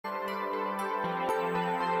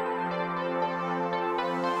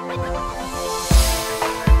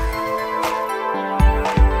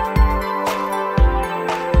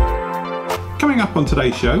up on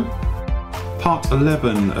today's show, part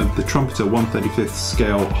 11 of the Trumpeter 1/35th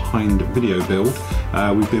scale Hind video build.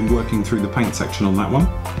 We've been working through the paint section on that one.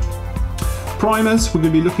 Primers, we're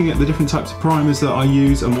going to be looking at the different types of primers that I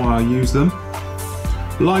use and why I use them.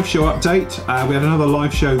 Live show update, we had another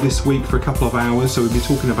live show this week for a couple of hours, so we'll be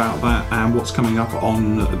talking about that and what's coming up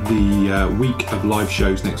on the week of live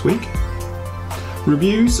shows next week.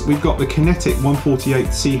 Reviews, we've got the Kinetic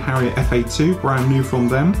 148C Harrier FA2, brand new from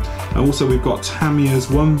them, and also we've got Tamiya's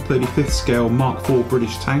 1/35th scale Mark IV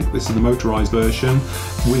British tank. This is the motorised version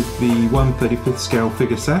with the 1/35th scale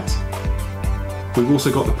figure set. We've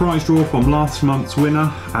also got the prize draw from last month's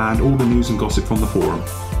winner and all the news and gossip from the forum.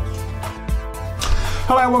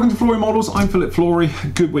 Hello, welcome to Flory Models. I'm Philip Flory.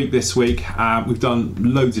 Good week this week. We've done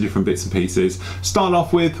loads of different bits and pieces. Start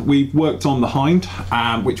off with, we've worked on the Hind,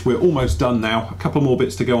 which we're almost done now. A couple more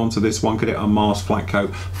bits to go on to this one. Cadet unmasked, flat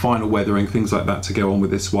coat, final weathering, things like that to go on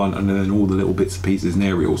with this one, and then all the little bits and pieces and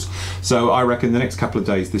aerials. So I reckon the next couple of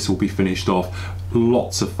days this will be finished off.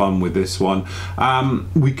 Lots of fun with this one.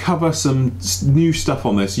 We cover some new stuff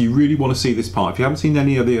on this. You really want to see this part. If you haven't seen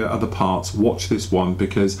any of the other parts, watch this one,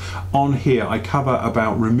 because on here I cover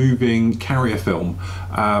about removing carrier film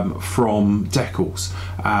from decals.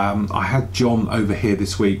 I had John over here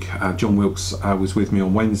this week. John Wilkes was with me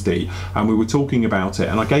on Wednesday, and we were talking about it,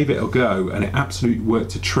 and I gave it a go and it absolutely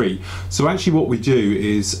worked a treat. So actually what we do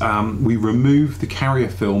is we remove the carrier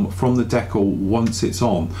film from the decal once it's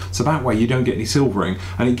on, so that way you don't get any silvering,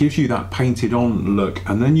 and it gives you that painted on look,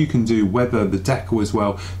 and then you can do weather the decal as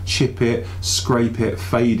well, chip it, scrape it,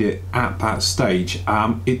 fade it at that stage.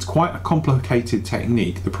 It's quite a complicated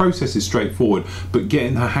technique. The process is straightforward, but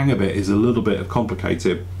getting the hang of it is a little bit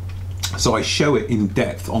complicated. So I show it in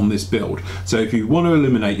depth on this build. So if you want to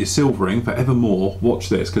eliminate your silvering forevermore, watch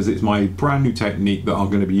this, because it's my brand new technique that I'm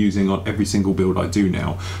going to be using on every single build I do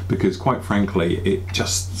now, because quite frankly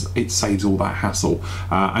it saves all that hassle,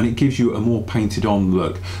 and it gives you a more painted on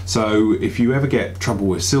look. So if you ever get trouble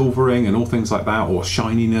with silvering and all things like that, or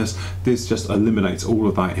shininess, this just eliminates all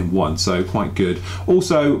of that in one, so quite good.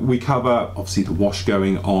 Also we cover obviously the wash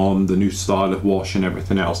going on, the new style of wash and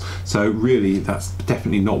everything else, so really that's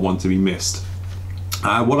definitely not one to be missed.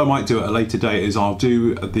 What I might do at a later date is I'll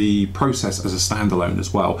do the process as a standalone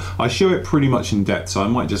as well. I show it pretty much in depth, so I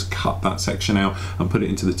might just cut that section out and put it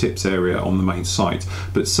into the tips area on the main site.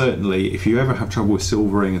 But certainly if you ever have trouble with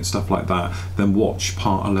silvering and stuff like that, then watch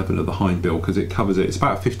part 11 of the Hind build, because it covers it. It's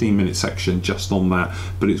about a 15-minute section just on that,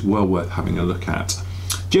 but it's well worth having a look at.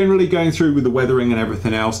 Generally going through with the weathering and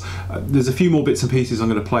everything else, there's a few more bits and pieces I'm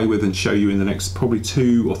going to play with and show you in the next probably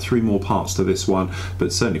 2 or 3 more parts to this one,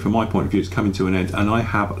 but certainly from my point of view it's coming to an end, and I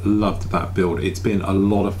have loved that build. It's been a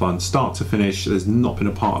lot of fun start to finish. There's not been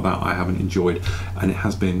a part of that I haven't enjoyed, and it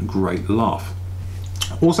has been great laugh.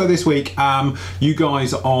 Also this week, you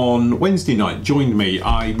guys on Wednesday night joined me.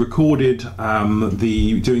 I recorded doing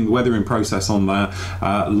the weathering process on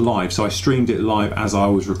that live, so I streamed it live as I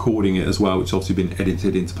was recording it as well, which obviously been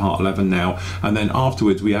edited into part 11 now. And then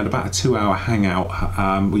afterwards we had about a 2-hour hangout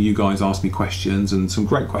where you guys asked me questions, and some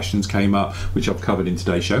great questions came up which I've covered in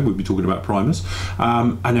today's show. We'll be talking about primers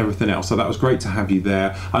and everything else, so that was great to have you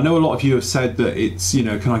there. I know a lot of you have said that it's, you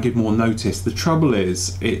know, can I give more notice? The trouble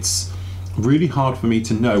is it's really hard for me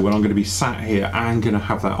to know when I'm going to be sat here and going to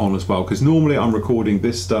have that on as well, because normally I'm recording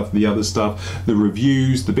this stuff, the other stuff, the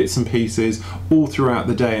reviews, the bits and pieces all throughout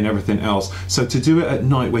the day and everything else. So to do it at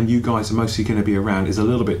night when you guys are mostly going to be around is a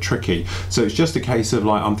little bit tricky. So it's just a case of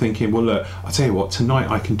like, I'm thinking, well look, I'll tell you what, tonight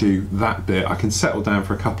I can do that bit, I can settle down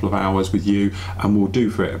for a couple of hours with you and we'll do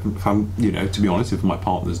for it. If I'm, you know, to be honest, if my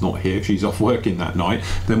partner's not here, if she's off working that night,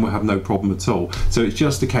 then we'll have no problem at all. So it's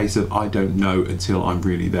just a case of I don't know until I'm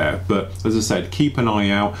really there. But as I said, keep an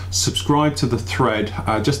eye out, subscribe to the thread,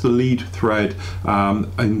 just the lead thread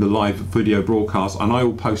in the live video broadcast, and I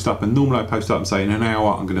will post up, and normally I post up and say in an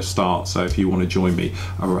hour I'm going to start, so if you want to join me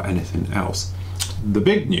or anything else. The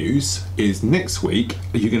big news is next week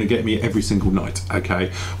you're going to get me every single night.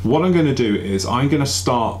 Okay, what I'm going to do is I'm going to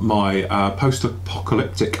start my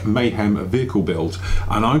post-apocalyptic mayhem vehicle build,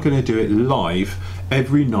 and I'm going to do it live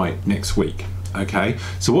every night next week. Okay,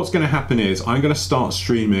 so what's going to happen is I'm going to start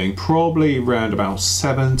streaming probably around about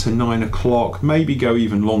 7 to 9 o'clock, maybe go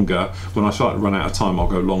even longer. When I start to run out of time I'll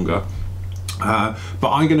go longer. But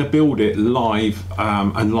I'm going to build it live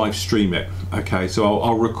and live stream it. Okay, so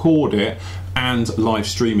I'll record it and live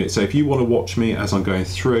stream it. So if you want to watch me as I'm going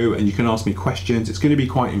through, and you can ask me questions, it's going to be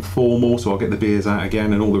quite informal, so I'll get the beers out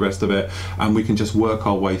again and all the rest of it, and we can just work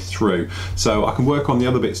our way through. So I can work on the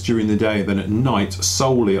other bits during the day, then at night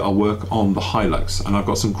solely I'll work on the Hilux, and I've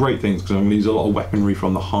got some great things because I'm going to use a lot of weaponry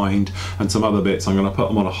from the Hind and some other bits. I'm going to put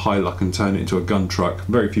them on a Hilux and turn it into a gun truck,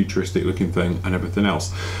 very futuristic looking thing, and everything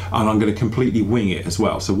else, and I'm going to completely wing it as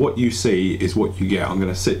well. So what you see is what you get. I'm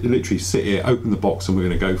going to literally sit here, open the box, and we're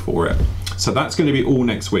going to go for it. So that's going to be all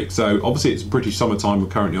next week. So obviously it's British summertime we're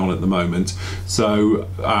currently on at the moment, so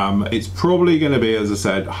it's probably going to be, as I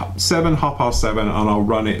said, 7:30, and I'll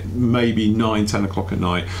run it maybe 9-10 o'clock at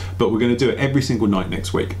night, but we're going to do it every single night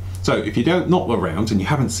next week. So if you don't not around and you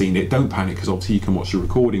haven't seen it, don't panic, because obviously you can watch the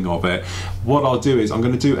recording of it. What I'll do is I'm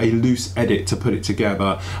going to do a loose edit to put it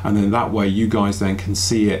together, and then that way you guys then can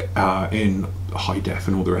see it in high def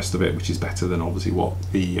and all the rest of it, which is better than obviously what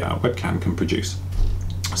the webcam can produce.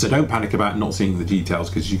 So don't panic about not seeing the details,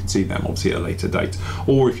 because you can see them obviously at a later date,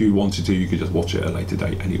 or if you wanted to, you could just watch it at a later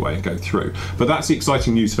date anyway and go through. But that's the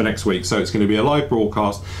exciting news for next week. So it's going to be a live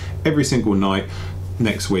broadcast every single night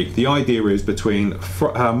next week. The idea is between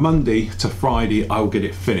Monday to Friday I'll get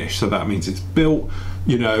it finished, so that means it's built,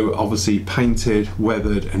 you know, obviously painted,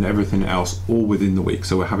 weathered, and everything else all within the week.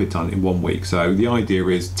 So we'll have it done in 1 week. So the idea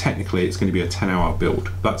is technically it's going to be a 10-hour build.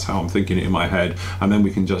 That's how I'm thinking it in my head, and then we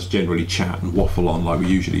can just generally chat and waffle on like we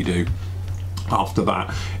usually do. After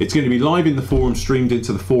that, it's going to be live in the forum, streamed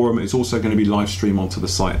into the forum. It's also going to be live streamed onto the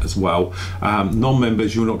site as well.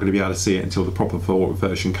 Non-members, you're not going to be able to see it until the proper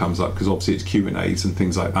version comes up, because obviously it's Q&As and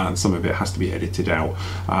things like that, and some of it has to be edited out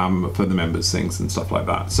for the members things and stuff like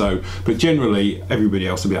that. So, but generally everybody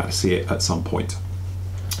else will be able to see it at some point.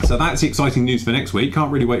 So that's exciting news for next week.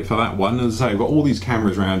 Can't really wait for that one. As I say, I've got all these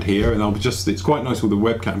cameras around here, and it's quite nice with the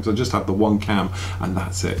webcam because I just have the one cam and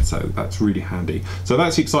that's it. So that's really handy. So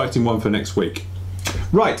that's the exciting one for next week.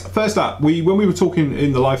 Right, first up, when we were talking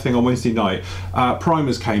in the live thing on Wednesday night,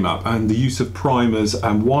 primers came up, and the use of primers,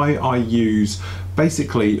 and why I use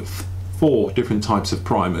basically 4 different types of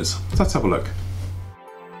primers. So let's have a look.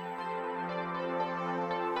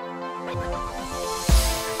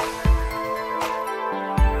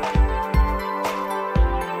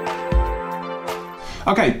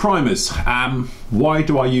 Okay, primers. Why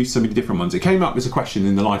do I use so many different ones? It came up as a question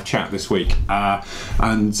in the live chat this week,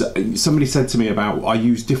 and somebody said to me about I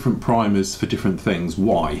use different primers for different things.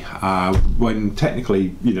 Why? When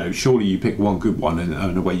technically, you know, surely you pick one good one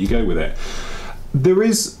and away you go with it. There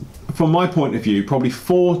is, from my point of view, probably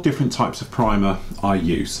 4 different types of primer I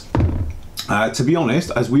use. To be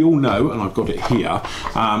honest, as we all know, and I've got it here,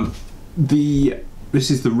 this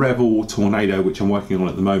is the Revel Tornado, which I'm working on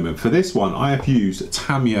at the moment. For this one, I have used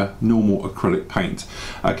Tamiya normal acrylic paint.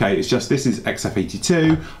 Okay, it's just, this is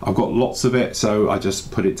XF82. I've got lots of it, so I just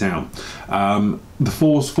put it down. The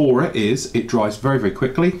force for it is, it dries very, very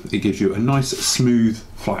quickly. It gives you a nice, smooth,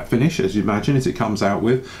 flat finish, as you imagine, as it comes out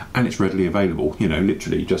with, and it's readily available. You know,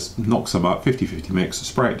 literally just knocks them up, 50-50 mix,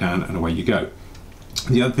 spray it down, and away you go.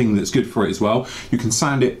 The other thing that's good for it as well, you can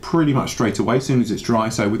sand it pretty much straight away as soon as it's dry,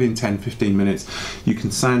 so within 10-15 minutes you can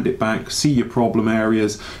sand it back, see your problem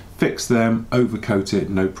areas, fix them, overcoat it,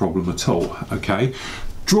 no problem at all. Okay,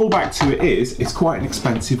 drawback to it is it's quite an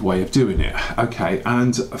expensive way of doing it. Okay,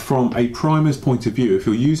 and from a primer's point of view, if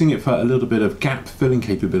you're using it for a little bit of gap filling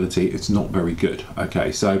capability, it's not very good.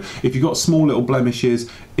 Okay, so if you've got small little blemishes,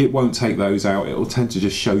 it won't take those out, it will tend to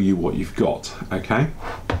just show you what you've got. Okay,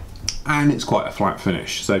 and it's quite a flat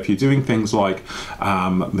finish, so if you're doing things like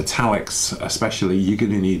metallics especially, you're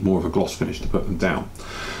going to need more of a gloss finish to put them down.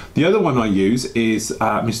 The other one I use is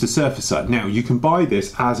Mr. Surfacer. Now you can buy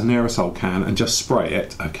this as an aerosol can and just spray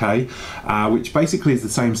it, okay, which basically is the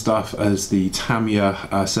same stuff as the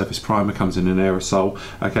Tamiya surface primer, comes in an aerosol.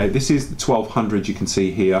 Okay, this is the 1200 you can see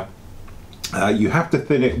here. You have to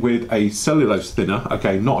thin it with a cellulose thinner,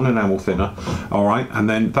 okay, not an enamel thinner, all right, and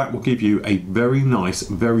then that will give you a very nice,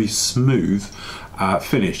 very smooth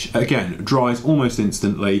finish. Again, dries almost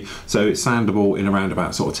instantly, so it's sandable in around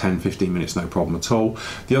about sort of 10-15 minutes, no problem at all.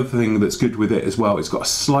 The other thing that's good with it as well, it's got a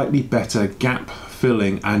slightly better gap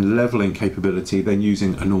filling and leveling capability than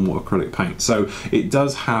using a normal acrylic paint, so it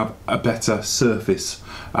does have a better surface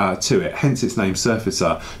to it, hence its name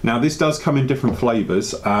Surfacer. Now this does come in different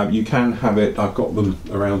flavors. You can have it, I've got them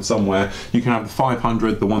around somewhere, you can have the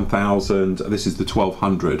 500, the 1000, this is the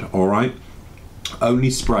 1200, all right. only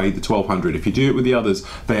spray the 1200. If you do it with the others,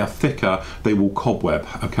 they are thicker, they will cobweb,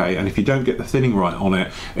 okay, and if you don't get the thinning right on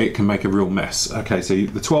it, it can make a real mess. Okay, so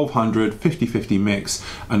the 1200 50-50 mix,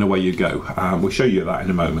 and away you go. We'll show you that in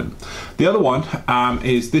a moment. The other one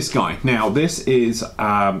is this guy. Now this is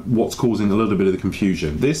what's causing a little bit of the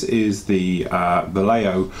confusion. This is the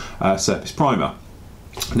Leo surface primer.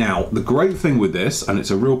 Now the great thing with this, and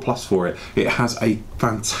it's a real plus for it, it has a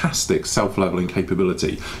fantastic self-leveling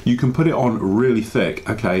capability. You can put it on really thick,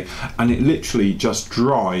 okay, and it literally just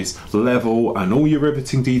dries level, and all your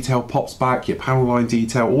riveting detail pops back, your panel line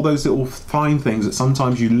detail, all those little fine things that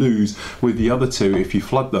sometimes you lose with the other two if you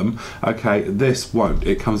flood them, okay, this won't,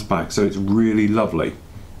 it comes back, so it's really lovely.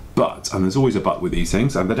 But, and there's always a but with these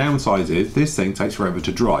things, and the downside is this thing takes forever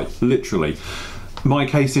to dry, literally. My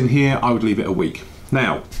case in here, I would leave it a week.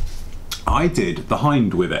 Now, I did the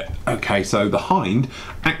Hind with it. Okay, so the Hind,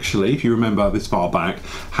 actually, if you remember this far back,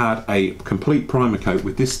 had a complete primer coat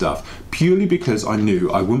with this stuff, purely because I knew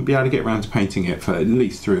I wouldn't be able to get around to painting it for at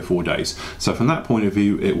least 3 or 4 days. So from that point of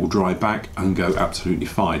view, it will dry back and go absolutely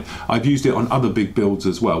fine. I've used it on other big builds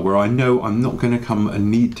as well, where I know I'm not going to come and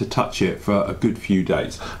need to touch it for a good few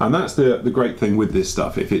days. And that's the great thing with this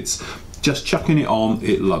stuff. If it's just chucking it on,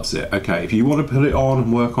 it loves it. Okay, if you want to put it on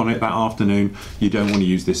and work on it that afternoon, you don't want to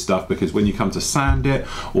use this stuff, because when you come to sand it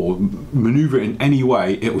or maneuver it in any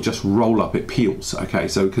way, it will just roll up, it peels. Okay,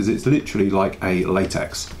 so because it's literally like a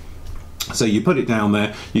latex. So you put it down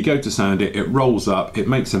there, you go to sand it, it rolls up, it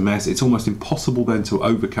makes a mess. It's almost impossible then to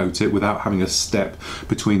overcoat it without having a step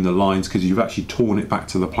between the lines, because you've actually torn it back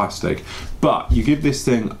to the plastic. But you give this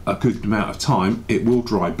thing a good amount of time, it will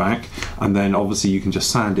dry back, and then obviously you can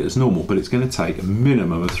just sand it as normal, but it's going to take a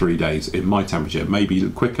minimum of 3 days in my temperature, maybe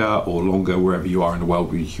quicker or longer wherever you are in the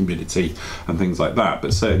world with humidity and things like that.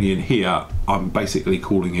 But certainly in here, I'm basically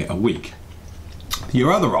calling it a week.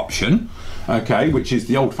 Your other option, okay, which is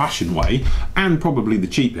the old-fashioned way and probably the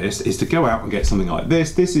cheapest, is to go out and get something like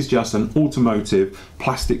this. This is just an automotive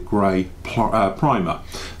plastic grey primer.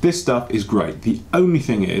 This stuff is great. The only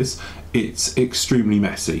thing is, it's extremely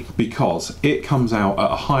messy, because it comes out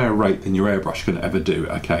at a higher rate than your airbrush can ever do,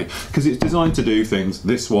 okay, because it's designed to do things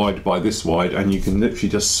this wide by this wide, and you can literally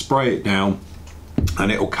just spray it down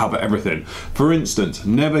and it will cover everything. For instance,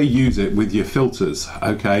 never use it with your filters,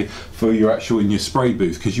 okay, for your actual in your spray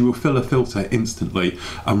booth, because you will fill a filter instantly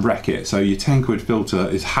and wreck it. So your 10 quid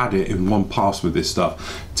filter has had it in one pass with this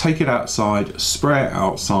stuff. Take it outside, spray it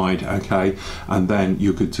outside, okay, and then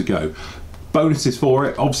you're good to go. Bonuses for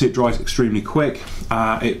it, obviously it dries extremely quick.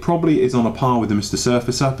 It probably is on a par with the Mr.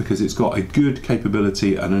 Surfacer, because it's got a good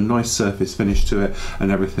capability and a nice surface finish to it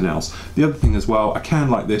and everything else. The other thing as well, a can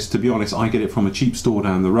like this, to be honest, I get it from a cheap store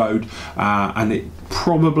down the road, and it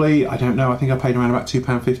probably, I don't know, I think I paid around about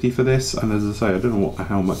 £2.50 for this, and as I say, I don't know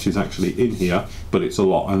how much is actually in here, but it's a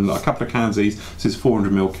lot. And a couple of cans of these, this is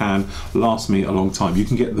 400ml can, lasts me a long time. You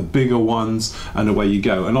can get the bigger ones and away you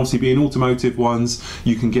go. And obviously being automotive ones,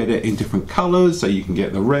 you can get it in different colours, so you can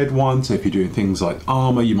get the red one. So if you're doing things like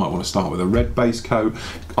armour, you might want to start with a red base coat.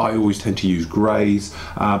 I always tend to use greys,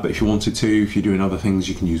 but if you wanted to, if you're doing other things,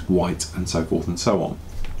 you can use white and so forth and so on.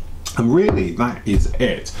 And really, that is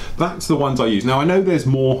it. That's the ones I use. Now, I know there's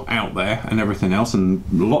more out there and everything else, and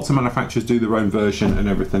lots of manufacturers do their own version and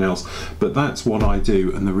everything else, but that's what I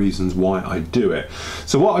do and the reasons why I do it.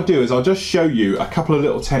 So what I do is I'll just show you a couple of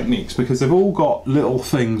little techniques, because they've all got little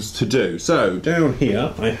things to do. So down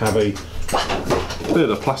here, I have a bit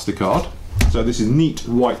of plasticard. So this is neat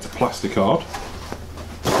white plasticard.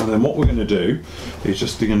 And then what we're going to do is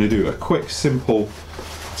just going to do a quick, simple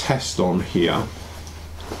test on here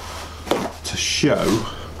to show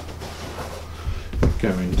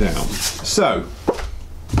going down. So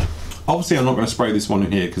obviously I'm not going to spray this one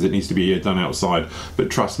in here because it needs to be done outside, but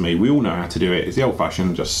trust me, we all know how to do it. It's the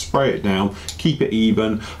old-fashioned, just spray it down, keep it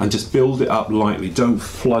even, and just build it up lightly. Don't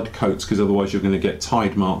flood coats, because otherwise you're going to get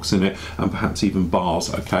tide marks in it and perhaps even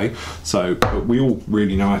bars, okay? So we all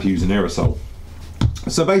really know how to use an aerosol.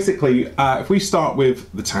 So basically, if we start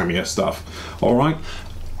with the Tamiya stuff, all right?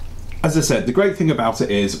 As I said, the great thing about it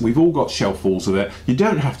is we've all got shelf falls with it. You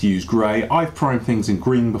don't have to use grey. I've primed things in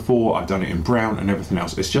green before, I've done it in brown and everything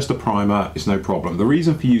else. It's just a primer, it's no problem. The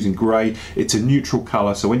reason for using grey, it's a neutral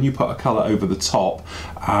colour, so when you put a colour over the top,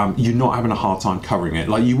 you're not having a hard time covering it.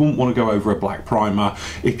 Like, you wouldn't want to go over a black primer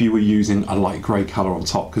if you were using a light grey colour on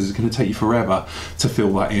top, because it's going to take you forever to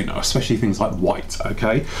fill that in, especially things like white,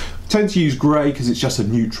 okay? Tend to use grey because it's just a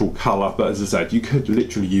neutral colour, but as I said, you could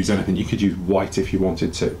literally use anything. You could use white if you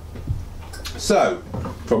wanted to. So,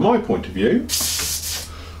 from my point of view,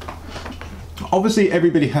 Obviously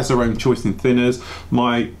everybody has their own choice in thinners.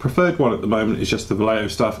 My preferred one at the moment is just the Vallejo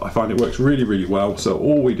stuff. I find it works really, really well. So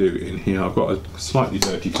all we do in here, I've got a slightly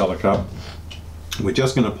dirty colour cup. We're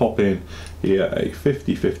just going to pop in here a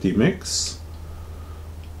 50-50 mix.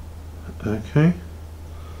 Okay,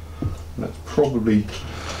 that's probably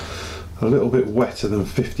a little bit wetter than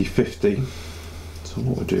 50-50. So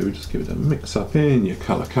what we do, we just give it a mix up in your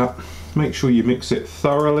colour cup. Make sure you mix it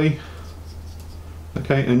thoroughly.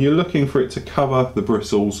 Okay, and you're looking for it to cover the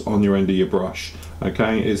bristles on your end of your brush.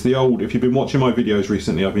 Okay, it's the old, if you've been watching my videos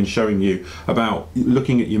recently, I've been showing you about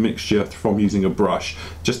looking at your mixture from using a brush.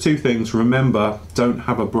 Just two things: remember, don't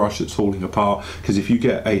have a brush that's falling apart, because if you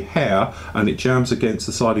get a hair and it jams against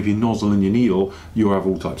the side of your nozzle and your needle, you'll have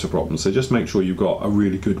all types of problems. So just make sure you've got a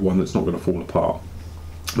really good one that's not going to fall apart.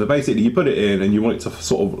 But basically you put it in and you want it to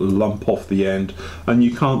sort of lump off the end, and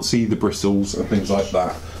you can't see the bristles and things like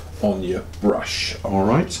that on your brush. All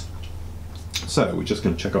right, so we're just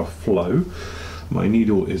going to check our flow. My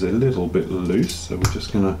needle is a little bit loose, so we're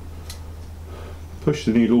just going to push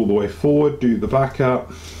the needle all the way forward, do the back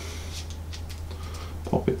up,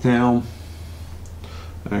 pop it down.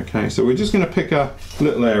 Okay, so we're just going to pick a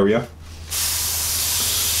little area,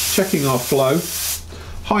 checking our flow,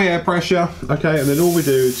 high air pressure. Okay, and then all we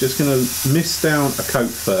do is just going to mist down a coat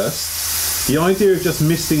first. The idea of just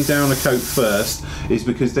misting down a coat first is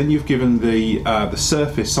because then you've given the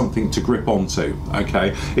surface something to grip onto.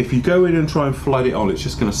 Okay, if you go in and try and flood it on, it's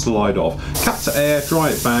just going to slide off. Cut to air, dry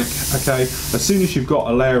it back. Okay, as soon as you've got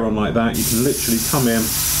a layer on like that, you can literally come in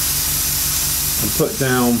and put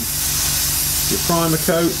down your primer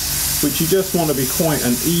coat, which you just want to be quite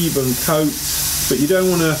an even coat, but you don't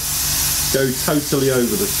want to go totally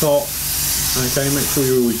over the top. Okay, make sure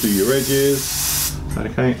you always do your edges.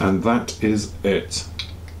 Okay, and that is it.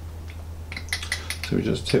 So we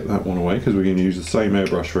just tip that one away because we're going to use the same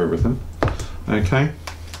airbrush for everything. Okay,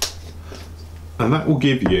 and that will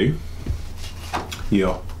give you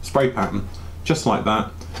your spray pattern just like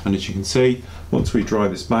that. And as you can see, once we dry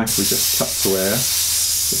this back, we just cut to air,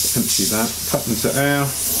 just empty that, cut into air,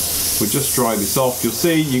 we just dry this off. You'll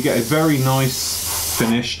see you get a very nice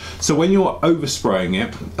finish. So when you're overspraying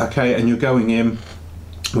it, okay, and you're going in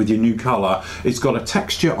with your new colour, it's got a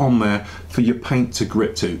texture on there for your paint to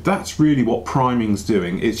grip to. That's really what priming's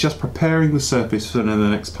doing. It's just preparing the surface for the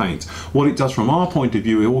next paint. What it does from our point of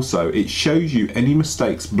view also, it shows you any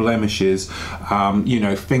mistakes, blemishes, you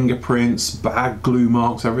know, fingerprints, bad glue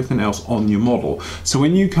marks, everything else on your model. So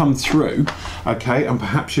when you come through, okay, and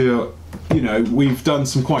perhaps you're, you know, we've done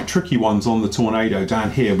some quite tricky ones on the Tornado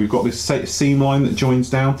down here. We've got this seam line that joins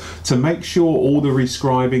down to make sure all the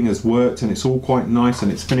rescribing has worked and it's all quite nice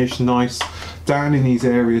and it's finished nice. Down in these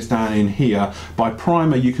areas down in here, by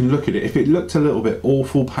primer you can look at it. If it looked a little bit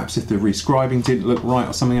awful, perhaps if the rescribing didn't look right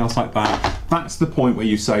or something else like that, that's the point where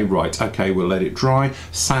you say, right, okay, we'll let it dry,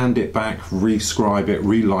 sand it back, rescribe it,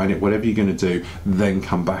 reline it, whatever you're going to do, then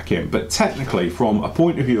come back in. But technically, from a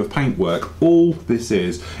point of view of paintwork, all this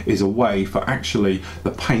is a way for actually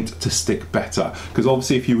the paint to stick better. Because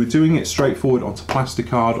obviously if you were doing it straightforward onto plastic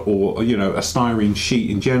card or, you know, a styrene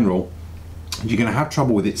sheet in general, you're going to have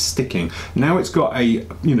trouble with it sticking. Now it's got a,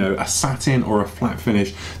 you know, a satin or a flat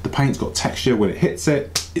finish, the paint's got texture. When it hits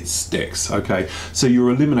it, it sticks. Okay, so you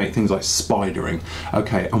eliminate things like spidering,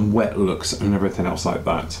 okay, and wet looks and everything else like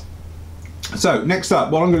that. So next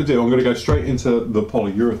up, what I'm going to do, I'm going to go straight into the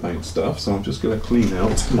polyurethane stuff. So I'm just going to clean out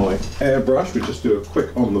my airbrush. We just do a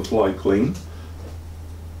quick on the fly clean.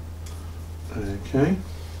 Okay.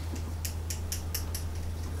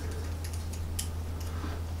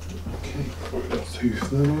 Tooth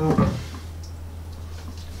them out.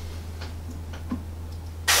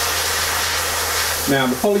 Now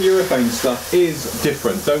the polyurethane stuff is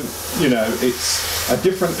different. Don't, you know, it's a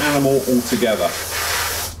different animal altogether.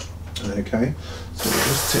 Okay, so we'll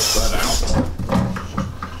just tip that out.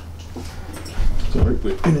 Sorry,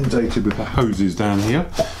 we're inundated with the hoses down here.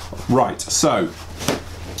 Right, so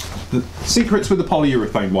the secrets with the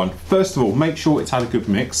polyurethane one. First of all, make sure it's had a good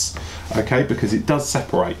mix, okay, because it does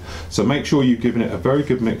separate. So make sure you've given it a very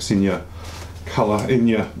good mix in your colour, in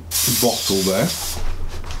your bottle there.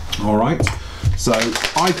 All right. So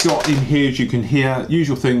I've got in here, as you can hear,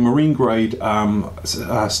 usual thing, marine grade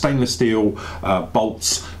stainless steel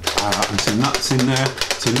bolts and some nuts in there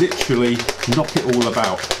to literally knock it all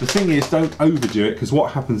about. The thing is, don't overdo it, because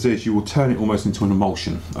what happens is you will turn it almost into an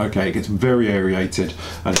emulsion. Okay, it gets very aerated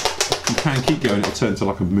and you can keep going, it'll turn to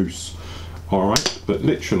like a mousse. All right, but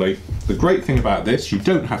literally, the great thing about this, you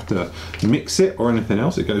don't have to mix it or anything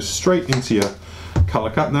else. It goes straight into your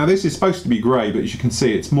colour cup. Now this is supposed to be grey, but as you can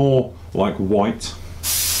see, it's more like white.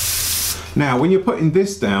 Now, when you're putting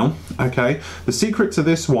this down, okay, the secret to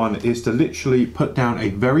this one is to literally put down a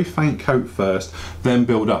very faint coat first, then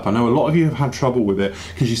build up. I know a lot of you have had trouble with it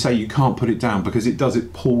because you say you can't put it down because it does,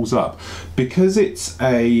 it pulls up. Because it's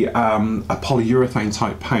a polyurethane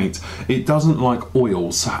type paint, it doesn't like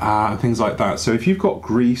oils and things like that. So if you've got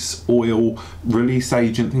grease, oil, release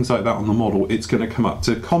agent, things like that on the model, it's going to come up.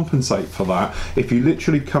 To compensate for that, if you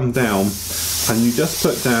literally come down and you just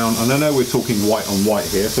put down, and I know we're talking white on white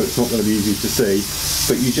here, so it's not going to be easy to see,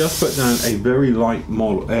 but you just put down a very light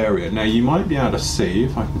model area. Now you might be able to see,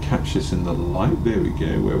 if I can catch this in the light, there we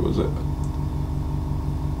go, where was it?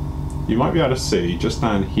 You might be able to see just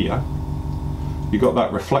down here, you got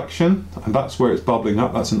that reflection, and that's where it's bubbling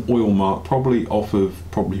up. That's an oil mark, probably off of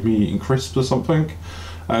me eating crisps or something.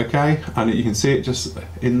 Okay, and you can see it just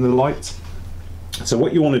in the light. So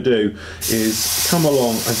what you want to do is come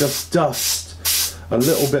along and just dust a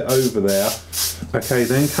little bit over there. Okay,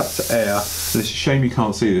 then cut to air. And it's a shame you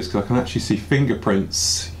can't see this because I can actually see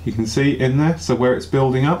fingerprints. You can see in there, so where it's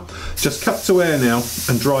building up. Just cut to air now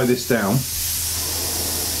and dry this down.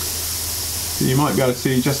 You might be able to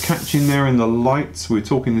see just catching there in the light. We're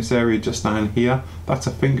talking this area just down here. That's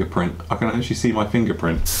a fingerprint. I can actually see my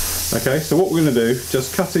fingerprint. Okay, so what we're going to do,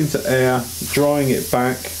 just cut into air, drying it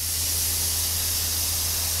back.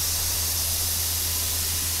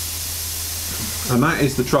 And that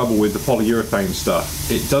is the trouble with the polyurethane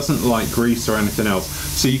stuff. It doesn't like grease or anything else.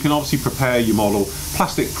 So you can obviously prepare your model.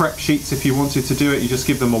 Plastic prep sheets, if you wanted to do it, you just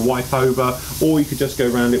give them a wipe over, or you could just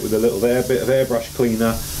go around it with a little bit of airbrush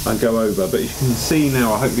cleaner and go over. But you can see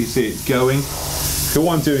now, I hope you see it going. So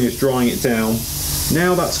what I'm doing is drying it down.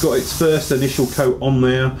 Now that's got its first initial coat on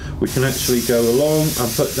there, we can actually go along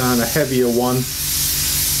and put down a heavier one.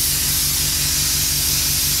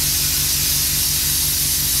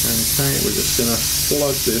 Okay, we're just going to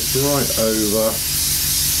flood this right over.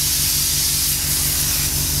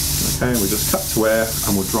 Okay, we'll just cut to air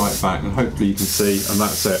and we'll dry it back, and hopefully you can see, and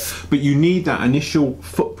that's it. But you need that initial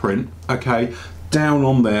footprint, okay, down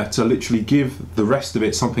on there to literally give the rest of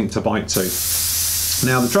it something to bite to.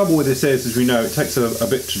 Now the trouble with this is, as we know, it takes a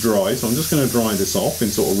bit to dry, so I'm just going to dry this off in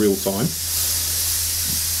sort of real time.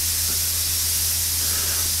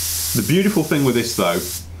 The beautiful thing with this though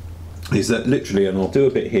is that literally, and I'll do a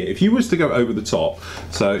bit here, if you was to go over the top,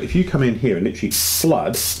 so if you come in here and literally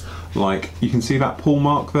flood, like you can see that pull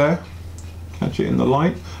mark there, catch it in the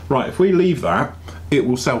light, right, if we leave that, it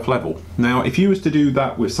will self-level. Now if you was to do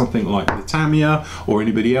that with something like the Tamiya or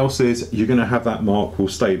anybody else's, you're going to have that mark will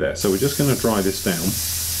stay there. So we're just going to dry this down.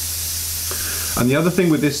 And the other thing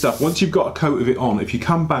with this stuff, once you've got a coat of it on, if you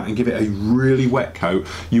come back and give it a really wet coat,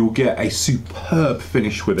 you will get a superb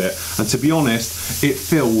finish with it. And to be honest, it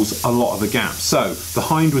fills a lot of the gaps. So the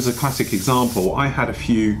Hind was a classic example. I had a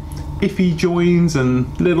few iffy joins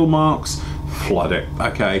and little marks. Flood it,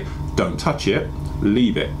 okay? Don't touch it,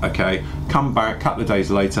 leave it, okay? Come back a couple of days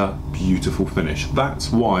later, beautiful finish. That's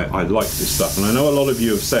why I like this stuff. And I know a lot of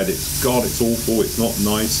you have said it's awful, it's not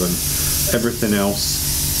nice and everything else.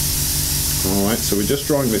 Alright, so we're just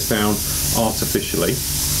drying this down artificially.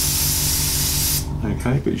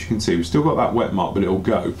 Okay, but as you can see, we've still got that wet mark, but it'll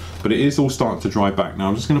go. But it is all starting to dry back now.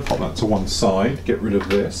 I'm just going to pop that to one side, get rid of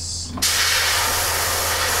this.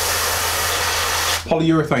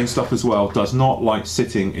 Polyurethane stuff as well does not like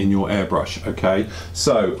sitting in your airbrush, okay?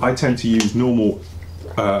 So I tend to use normal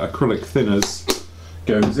acrylic thinners.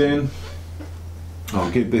 Goes in. I'll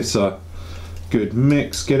give this a good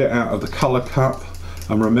mix, get it out of the colour cup.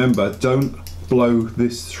 And remember, don't blow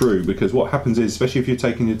this through, because what happens is, especially if you're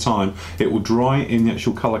taking your time, it will dry in the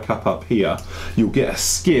actual colour cup up here. You'll get a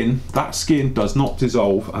skin, that skin does not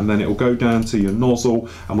dissolve, and then it will go down to your nozzle,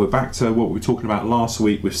 and we're back to what we were talking about last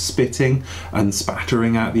week with spitting and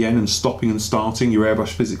spattering at the end and stopping and starting, your airbrush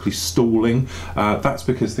physically stalling. That's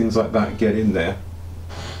because things like that get in there.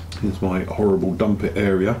 Here's my horrible dump it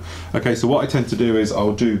area. Okay, so what I tend to do is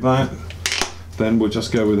I'll do that, then we'll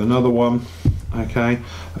just go with another one. Okay,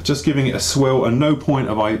 I'm just giving it a swirl, and no point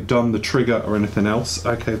have I done the trigger or anything else.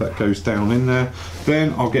 Okay, that goes down in there.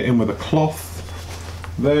 Then I'll get in with a cloth.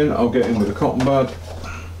 Then I'll get in with a cotton bud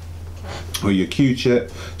or your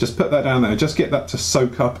Q-tip. Just put that down there. Just get that to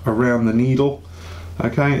soak up around the needle.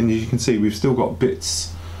 Okay, and as you can see, we've still got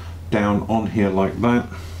bits down on here like that.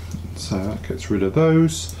 So that gets rid of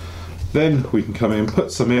those. Then we can come in,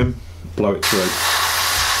 put some in, blow it through.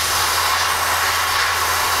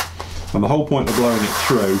 And the whole point of blowing it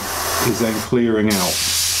through is then clearing out.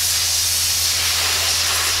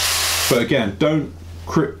 But again, don't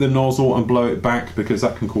grip the nozzle and blow it back, because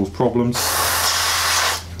that can cause problems.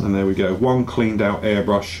 And there we go, one cleaned out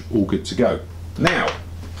airbrush, all good to go. Now,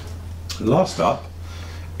 last up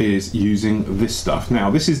is using this stuff. Now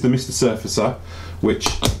this is the Mr. Surfacer, which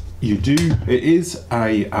it is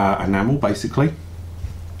a enamel basically.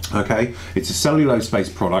 Okay, it's a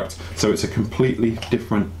cellulose-based product, so it's a completely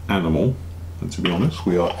different animal. And to be honest,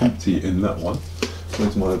 we are empty in that one.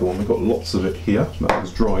 Where's my other one? We've got lots of it here. That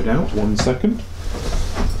has dried out. 1 second.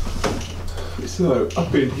 So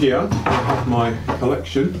up in here, I have my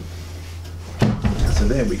collection. So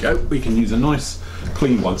there we go. We can use a nice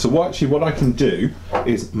clean one. So what I can do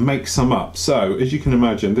is make some up. So as you can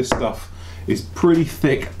imagine, this stuff is pretty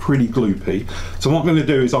thick, pretty gloopy. So what I'm going to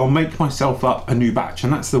do is I'll make myself up a new batch,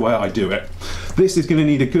 and that's the way I do it. This is going to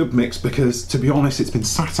need a good mix because, to be honest, it's been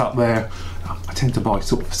sat up there. I tend to buy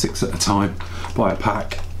sort of 6 at a time, buy a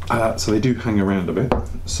pack, so they do hang around a bit.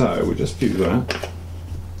 So we'll just do that.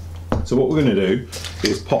 So what we're going to do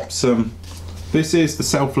is pop some, this is the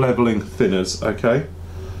self-leveling thinners, okay?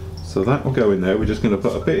 So that will go in there. We're just going to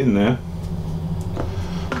put a bit in there,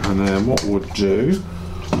 and then what we'll do,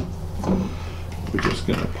 we're just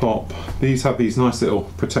going to pop, these have these nice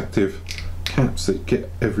little protective caps that get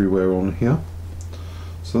everywhere on here.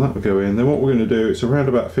 So that will go in. Then what we're going to do, it's around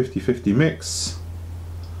about 50-50 mix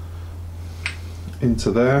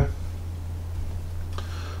into there.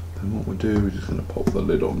 Then what we'll do, we're just going to pop the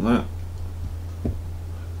lid on that.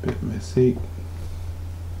 A bit messy.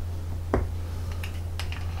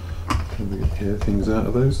 Can we get things out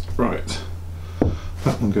of those? Right.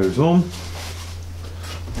 That one goes on.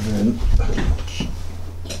 And then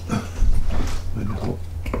the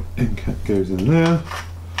end cap goes in there.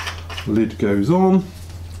 Lid goes on.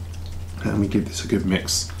 And we give this a good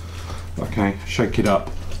mix. Okay, shake it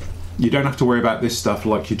up. You don't have to worry about this stuff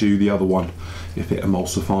like you do the other one if it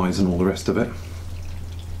emulsifies and all the rest of it.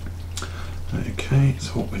 Okay,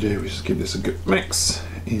 so what we do is just give this a good mix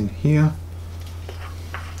in here.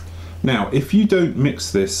 Now, if you don't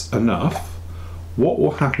mix this enough, what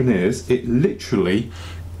will happen is it literally,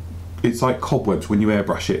 it's like cobwebs when you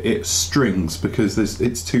airbrush it. It strings because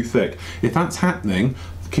it's too thick. If that's happening,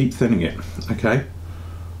 keep thinning it, okay?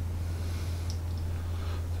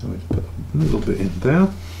 So we put a little bit in there.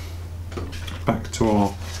 Back to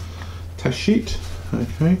our test sheet.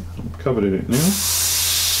 Okay, I'm covered in it now.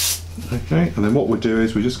 Okay, and then what we'll do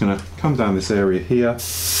is we're just going to come down this area here.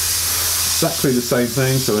 Exactly the same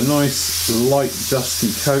thing, so a nice light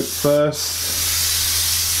dusty coat first.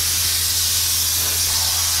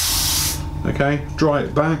 Okay, dry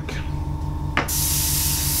it back.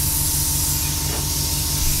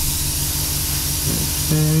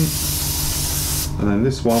 Okay. And then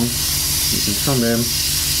this one, you can come in,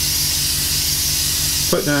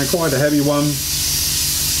 put down quite a heavy one.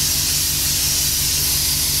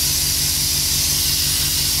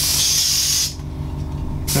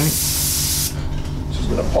 Okay, just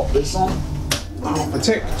going to pop this on half a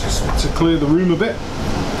tick just to clear the room a bit.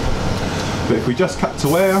 But if we just cut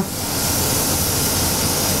to air,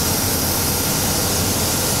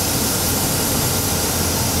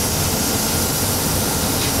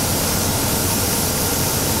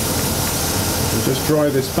 we'll just dry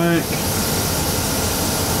this back.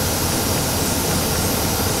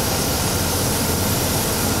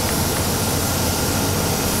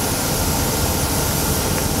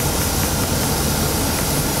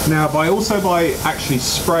 Now, by actually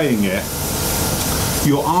spraying it,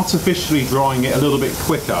 you're artificially drying it a little bit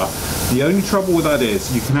quicker. The only trouble with that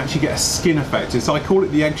is you can actually get a skin effect. I call it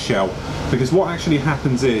the eggshell, because what actually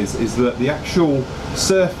happens is that the actual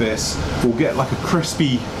surface will get like a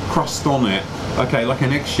crispy crust on it, okay, like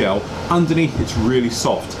an eggshell. Underneath it's really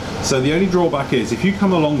soft. So the only drawback is if you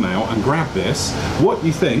come along now and grab this, what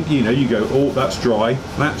you think, you know, you go, oh, that's dry,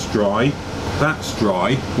 that's dry, that's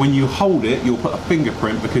dry. When you hold it, you'll put a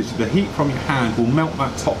fingerprint because the heat from your hand will melt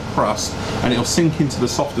that top crust and it'll sink into the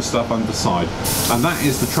softer stuff underside. And that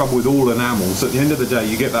is the trouble with all enamels. At the end of the day,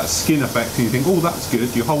 you get that skin effect and you think, oh, that's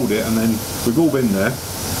good. You hold it and then we've all been there.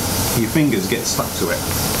 Your fingers get stuck to it.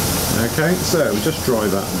 Okay, so we just dry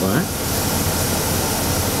that back.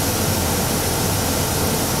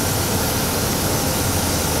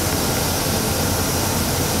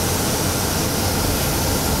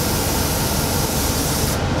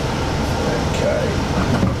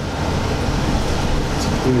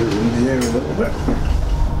 In the air a little bit.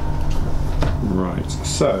 Right,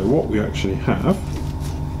 so what we actually have,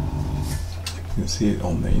 you can see it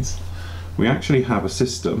on these, we actually have a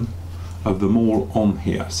system of them all on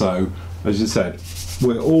here. So as you said,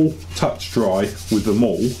 we're all touch dry with them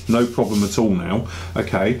all, no problem at all now.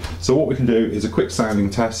 Okay, so what we can do is a quick sanding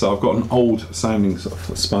test. So I've got an old sanding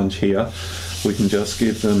sponge here. We can just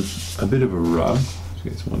give them a bit of a rub. Let's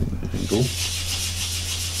get this one in the angle.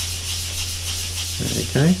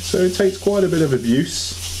 Okay, so it takes quite a bit of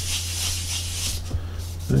abuse.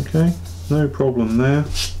 Okay, no problem there.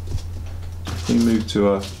 We move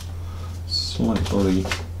to a slightly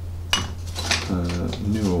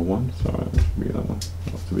newer one. Sorry, it should be that one.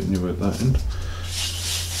 That's a bit newer at that end.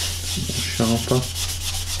 Sharper.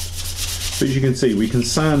 But as you can see, we can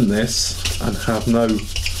sand this and have no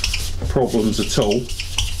problems at all.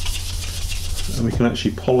 And we can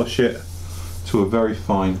actually polish it to a very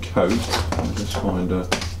fine coat. I'll just find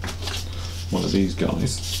one of these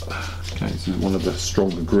guys. Okay, this is one of the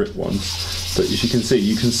stronger grit ones. But as you can see,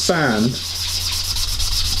 you can sand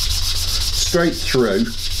straight through.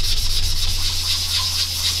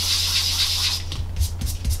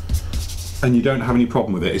 And you don't have any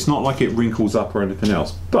problem with it. It's not like it wrinkles up or anything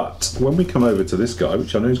else. But when we come over to this guy,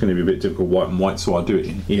 which I know is going to be a bit difficult white and white, so I'll do it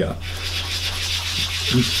in here.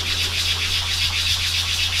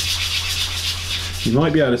 You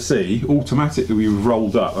might be able to see automatically we've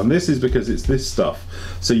rolled up, and this is because it's this stuff.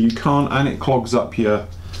 So you can't, and it clogs up your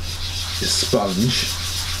sponge.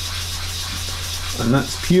 And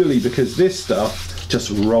that's purely because this stuff just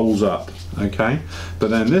rolls up. Okay, but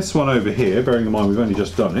then this one over here, bearing in mind we've only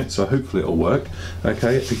just done it, so hopefully it'll work.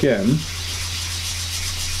 Okay, again,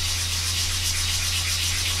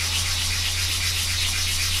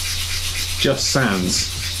 just sands.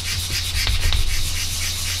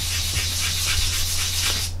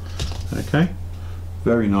 Okay,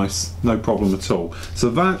 very nice, no problem at all. So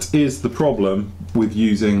that is the problem with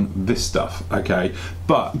using this stuff. Okay,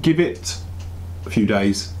 but give it a few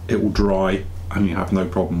days, it will dry and you have no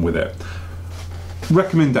problem with it.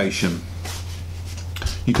 Recommendation: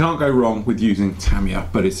 you can't go wrong with using Tamiya,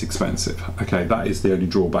 but it's expensive. Okay, that is the only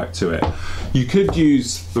drawback to it. You could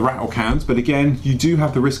use the rattle cans, but again, you do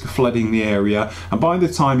have the risk of flooding the area, and by the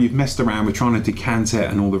time you've messed around with trying to decant it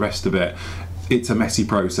and all the rest of it, it's a messy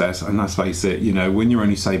process. And let's face it, you know, when you're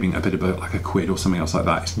only saving a bit of like a quid or something else like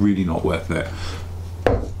that, it's really not worth it.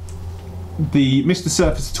 The Mr.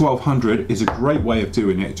 Surfacer 1200 is a great way of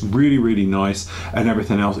doing it. It's really, really nice, and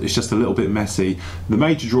everything else, it's just a little bit messy. The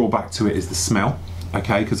major drawback to it is the smell.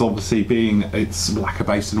 Okay, because obviously being it's lacquer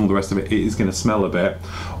based and all the rest of it, it is going to smell a bit.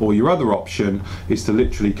 Or your other option is to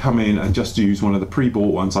literally come in and just use one of the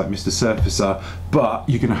pre-bought ones like Mr. Surfacer, but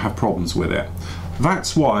you're going to have problems with it.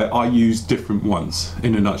 That's why I use different ones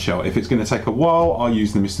in a nutshell. If it's going to take a while, I'll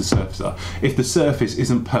use the Mr. Surfacer. If the surface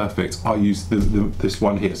isn't perfect, I'll use this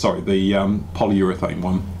one here, sorry, the polyurethane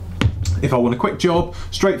one. If I want a quick job,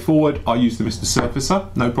 straightforward, I'll use the Mr.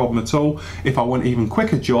 Surfacer, no problem at all. If I want an even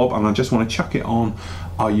quicker job and I just want to chuck it on,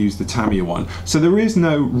 I'll use the Tamiya one. So there is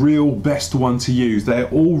no real best one to use. They're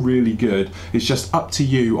all really good. It's just up to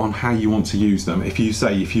you on how you want to use them. If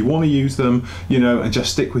you want to use them, you know, and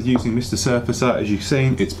just stick with using Mr. Surfacer, as you've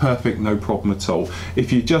seen, it's perfect, no problem at all.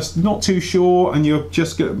 If you're just not too sure and you're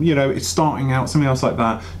just, you know, it's starting out, something else like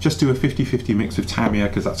that, just do a 50-50 mix with Tamiya,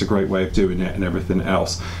 because that's a great way of doing it, and everything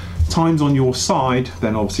else. Time's on your side,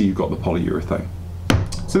 then obviously you've got the polyurethane.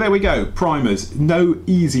 So there we go, primers. No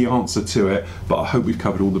easy answer to it, but I hope we've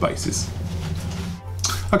covered all the bases.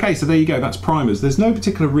 Okay, so there you go, that's primers. There's no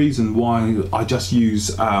particular reason why I just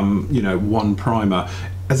use you know, one primer.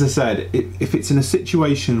 As I said, if it's in a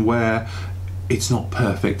situation where it's not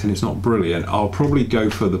perfect and it's not brilliant, I'll probably go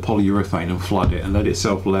for the polyurethane and flood it and let it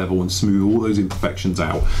self-level and smooth all those imperfections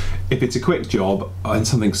out. If it's a quick job and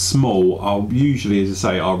something small, I'll usually, as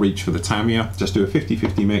I say, I'll reach for the Tamiya, just do a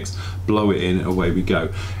 50-50 mix, blow it in, and away we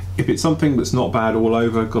go. If it's something that's not bad all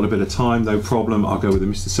over, got a bit of time, no problem, I'll go with the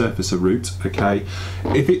Mr. Surfacer route, okay?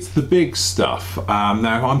 If it's the big stuff,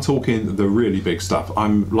 now I'm talking the really big stuff,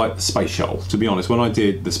 I'm like the Space Shuttle. To be honest, when I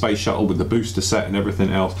did the Space Shuttle with the booster set and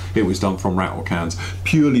everything else, it was done from rattle cans,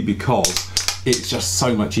 purely because it's just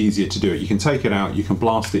so much easier to do it. You can take it out, you can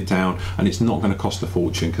blast it down, and it's not going to cost a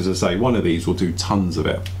fortune, because as I say, one of these will do tons of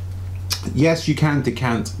it. Yes, you can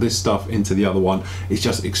decant this stuff into the other one. It's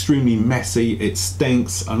just extremely messy, it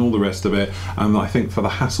stinks and all the rest of it, and I think for the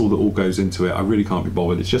hassle that all goes into it, I really can't be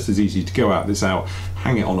bothered. It's just as easy to go out this out,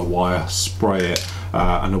 hang it on a wire, spray it,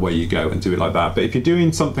 and away you go, and do it like that. But if you're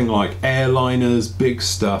doing something like airliners, big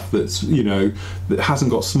stuff that's, you know, that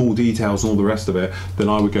hasn't got small details and all the rest of it, then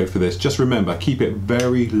I would go for this. Just remember, keep it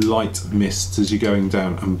very light mists as you're going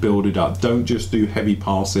down and build it up. Don't just do heavy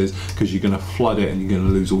passes, because you're going to flood it and you're going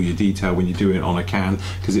to lose all your detail when you do it on a can,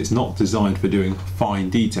 because it's not designed for doing fine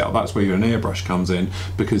detail. That's where an airbrush comes in,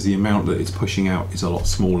 because the amount that it's pushing out is a lot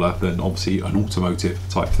smaller than obviously an automotive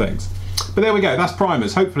type things. But there we go, that's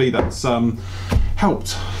primers. Hopefully that's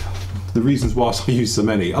helped the reasons why I use so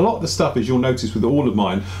many. A lot of the stuff, as you'll notice with all of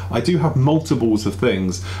mine, I do have multiples of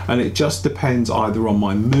things, and it just depends either on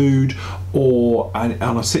my mood or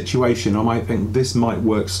on a situation. I might think this might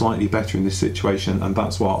work slightly better in this situation, and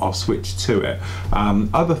that's why I'll switch to it.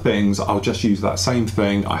 Other things, I'll just use that same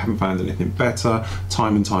thing. I haven't found anything better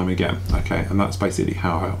time and time again. Okay, and that's basically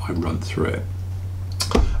how I run through it.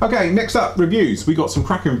 Okay, next up, reviews. We got some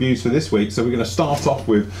cracking reviews for this week, so we're going to start off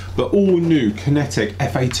with the all-new Kinetic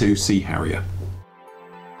FA2 Sea Harrier.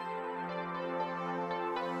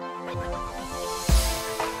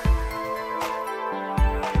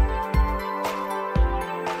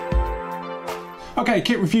 Okay,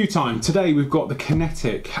 kit review time. Today we've got the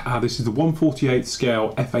Kinetic. This is the 1/48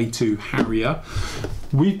 scale FA2 Harrier.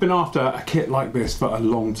 We've been after a kit like this for a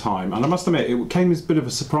long time, and I must admit it came as a bit of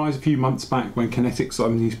a surprise a few months back when Kinetic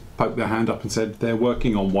suddenly poked their hand up and said they're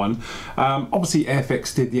working on one. Obviously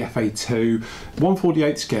Airfix did the FA2.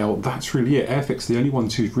 1/48 scale, that's really it. Airfix are the only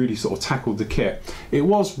ones who've really sort of tackled the kit. It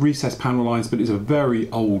was recessed panel lines, but it's a very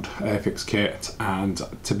old Airfix kit, and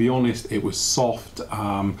to be honest it was soft.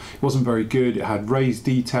 It wasn't very good. It had raised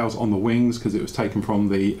details on the wings because it was taken from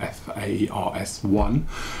the FARS1,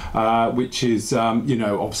 which is you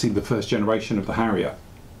know, obviously the first generation of the Harrier.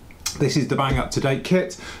 This is the bang up to date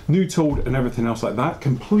kit, new tooled and everything else like that,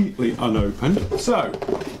 completely unopened. So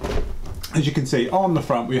as you can see on the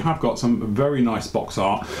front we have got some very nice box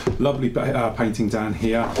art, lovely painting down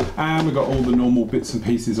here, and we've got all the normal bits and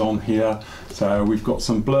pieces on here. So we've got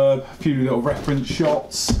some blurb, a few little reference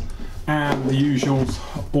shots, and the usuals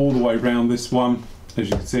all the way around this one. As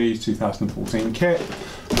you can see, 2014 kit,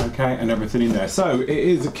 okay, and everything in there. So it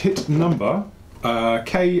is a kit number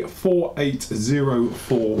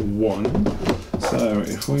K48041. So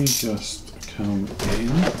if we just come in,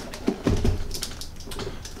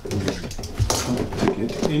 dig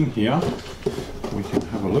it in here, we can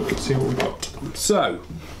have a look and see what we've got. So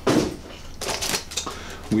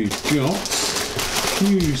we've got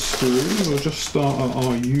fuse screws. We'll just start at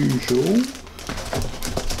our usual.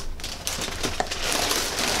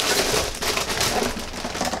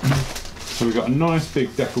 So we've got a nice big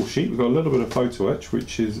decal sheet. We've got a little bit of photo etch,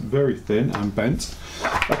 which is very thin and bent.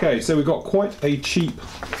 Okay, so we've got quite a cheap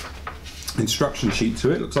instruction sheet to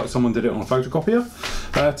it. Looks like someone did it on a photocopier,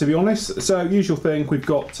 to be honest. So usual thing, we've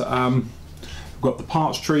got the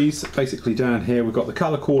parts trees basically down here. We've got the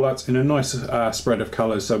colour callouts in a nice spread of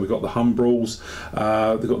colours. So we've got the Humbrals,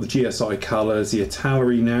 we've got the GSI colours, the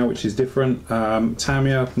Italeri now, which is different.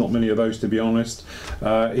 Tamiya, not many of those to be honest.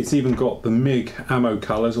 It's even got the MIG ammo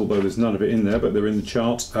colours, although there's none of it in there, but they're in the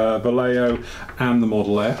chart. Vallejo and the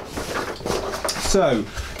Model Air. So,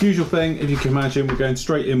 usual thing, if you can imagine, we're going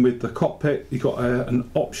straight in with the cockpit. You've got an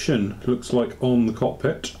option, looks like, on the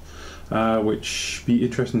cockpit. Which be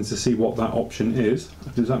interesting to see what that option is.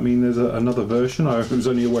 Does that mean there's another version? I was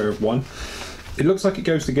only aware of one. It looks like it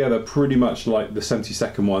goes together pretty much like the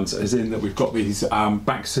 72nd ones, as in that we've got these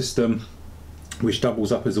back system which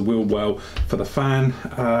doubles up as a wheel well for the fan,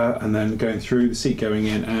 and then going through, the seat going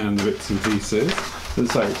in, and the bits and pieces. As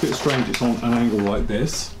I say, it's a bit strange it's on an angle like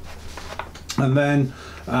this. And then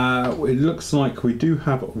it looks like we do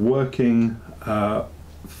have working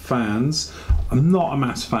fans. I'm not a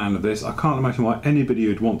mass fan of this. I can't imagine why anybody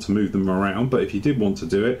would want to move them around, but if you did want to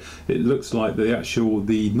do it, it looks like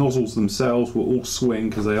the nozzles themselves will all swing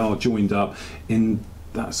because they are joined up in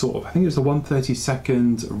that sort of, I think it was the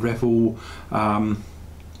 1/32 Revel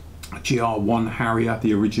GR1 Harrier,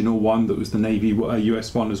 the original one that was the Navy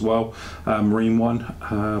US one as well, Marine one,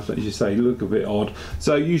 but as you say, look a bit odd.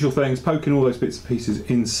 So usual things, poking all those bits and pieces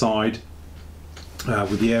inside.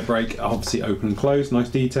 With the air brake obviously open and closed, nice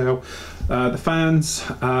detail. The fans,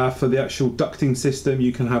 for the actual ducting system,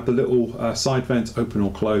 you can have the little side vents open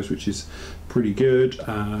or closed, which is pretty good.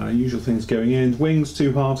 Usual things going in, wings,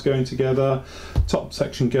 two halves going together, top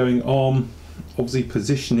section going on, obviously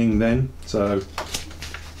positioning then, so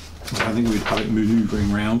I think we'd have it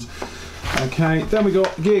manoeuvring around. Okay, then we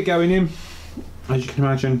got gear going in. As you can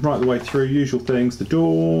imagine, right the way through, usual things, the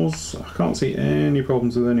doors, I can't see any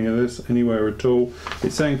problems with any of this anywhere at all.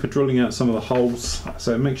 It's saying for drilling out some of the holes,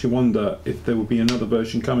 so it makes you wonder if there would be another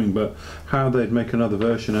version coming, but how they'd make another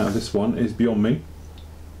version out of this one is beyond me.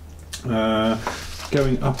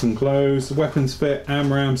 Going up and close, weapons fit,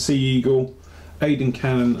 AMRAAM, Sea Eagle, Aiden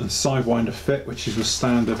cannon and sidewinder fit, which is the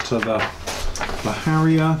standard to the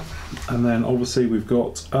Harrier. And then obviously we've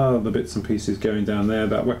got the bits and pieces going down there,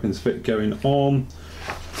 that weapons fit going on,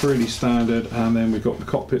 pretty standard. And then we've got the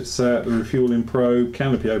cockpit set, the refueling probe,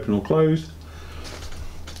 canopy open or closed.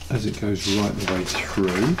 as it goes right the way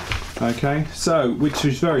through. Okay, so which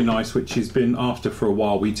is very nice, which has been after for a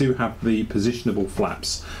while. We do have the positionable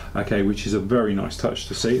flaps, okay, which is a very nice touch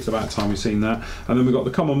to see. It's about time we've seen that. And then we've got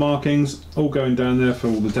the common markings all going down there for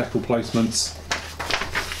all the decal placements.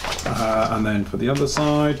 And then for the other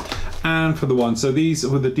side, and for the one, so these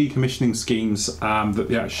were the decommissioning schemes that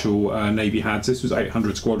the actual Navy had. So this was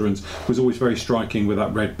 800 squadrons. It was always very striking with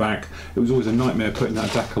that red back. It was always a nightmare putting that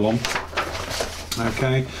decal on.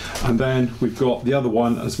 Okay, and then we've got the other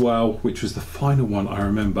one as well, which was the final one I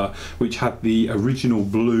remember, which had the original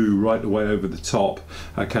blue right the way over the top,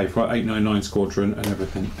 okay, for 899 squadron and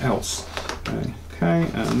everything else. Okay,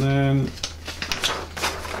 and then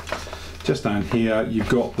just down here you've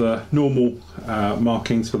got the normal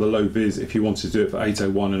markings for the low vis if you wanted to do it for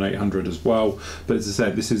 801 and 800 as well. But as I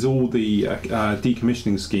said, this is all the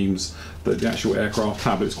decommissioning schemes that the actual aircraft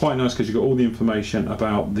have. But it's quite nice because you've got all the information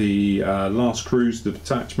about the last cruise, the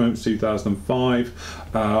detachments,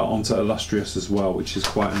 2005, onto Illustrious as well, which is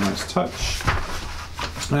quite a nice touch.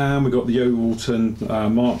 And we've got the Alton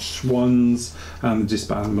March ones and the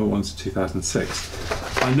disbandment ones of 2006.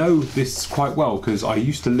 I know this quite well because I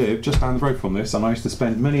used to live just down the road from this, and I used to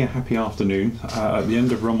spend many a happy afternoon at the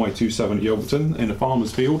end of runway 27 at Alton in a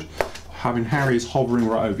farmer's field, having Harriers hovering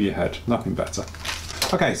right over your head. Nothing better.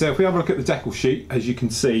 Okay, so if we have a look at the decal sheet, as you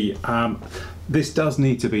can see, this does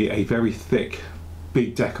need to be a very thick,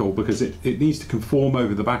 big decal because it needs to conform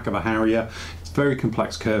over the back of a Harrier. Very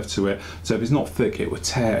complex curve to it, so if it's not thick it would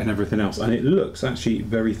tear and everything else, and it looks actually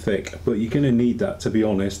very thick, but you're going to need that, to be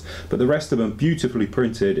honest. But the rest of them beautifully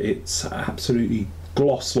printed. It's absolutely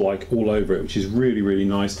gloss like all over it, which is really, really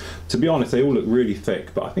nice. To be honest, they all look really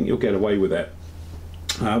thick, but I think you'll get away with it.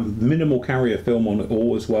 Minimal carrier film on it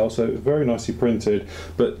all as well, so very nicely printed.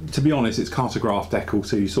 But to be honest, it's cartograph decal,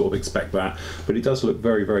 so you sort of expect that, but it does look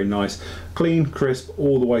very, very nice. Clean, crisp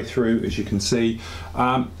all the way through, as you can see.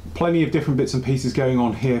 Plenty of different bits and pieces going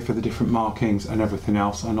on here for the different markings and everything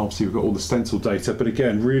else, and obviously we've got all the stencil data, but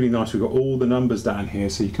again, really nice. We've got all the numbers down here,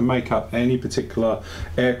 so you can make up any particular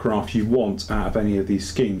aircraft you want out of any of these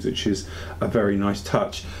schemes, which is a very nice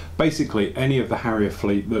touch. Basically, any of the Harrier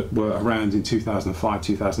fleet that were around in 2005,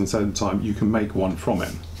 2007 time, you can make one from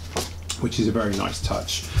it, which is a very nice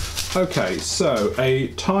touch. Okay, so a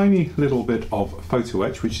tiny little bit of photo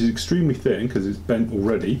etch, which is extremely thin because it's bent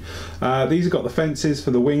already. These have got the fences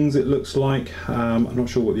for the wings, it looks like. I'm not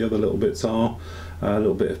sure what the other little bits are. A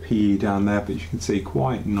little bit of PE down there, but you can see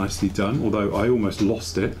quite nicely done, although I almost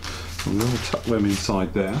lost it. I'm going to tuck them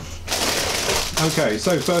inside there. Okay,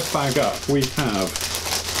 so first bag up, we have,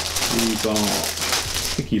 these are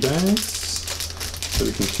sticky bags, so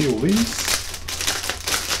we can peel these.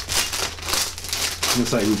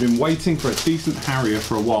 As I say, we've been waiting for a decent Harrier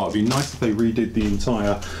for a while. It'd be nice if they redid the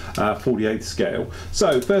entire 48th scale.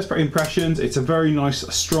 So first impressions, it's a very nice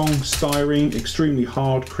strong styrene, extremely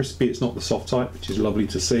hard, crispy. It's not the soft type, which is lovely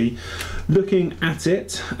to see. Looking at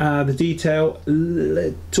it, the detail, a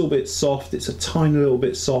little bit soft. It's a tiny little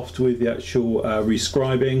bit soft with the actual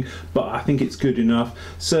rescribing, but I think it's good enough.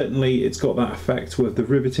 Certainly it's got that effect where the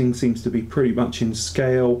riveting seems to be pretty much in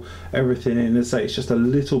scale, everything in. As I say, it's just a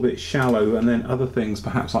little bit shallow, and then other things,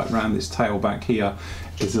 perhaps like around this tail back here,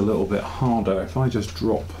 is a little bit harder. If I just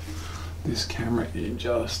drop this camera in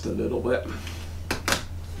just a little bit,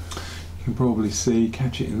 you can probably see,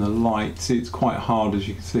 catch it in the light. See, it's quite hard, as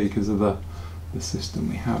you can see, because of the system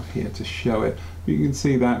we have here to show it. You can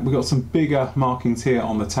see that we've got some bigger markings here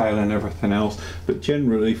on the tail and everything else, but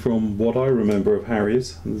generally from what I remember of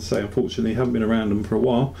Harriers, and as I say, unfortunately haven't been around them for a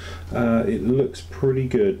while, it looks pretty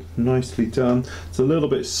good, nicely done. It's a little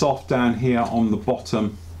bit soft down here on the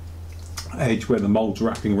bottom edge where the mold's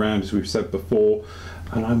wrapping around, as we've said before,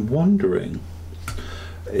 and I'm wondering,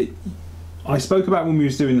 I spoke about when we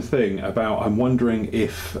was doing the thing about, I'm wondering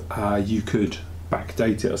if you could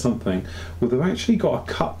backdate it or something. Well, they've actually got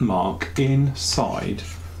a cut mark inside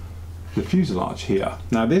the fuselage here.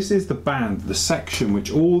 Now this is the band, the section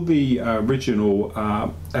which all the original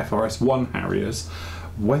FRS-1 Harriers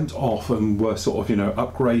went off and were sort of, you know,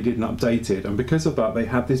 upgraded and updated, and because of that they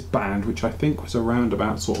had this band which I think was around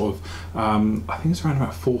about sort of I think it's around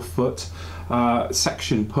about 4 foot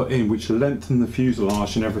section put in, which lengthened the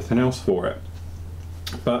fuselage and everything else for it.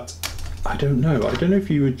 But I don't know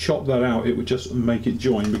if you would chop that out, it would just make it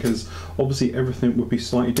join, because obviously everything would be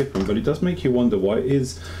slightly different. But it does make you wonder why it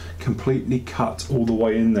is completely cut all the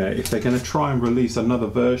way in there, if they're going to try and release another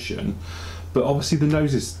version. But obviously the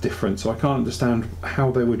nose is different, so I can't understand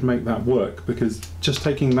how they would make that work, because just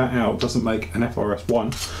taking that out doesn't make an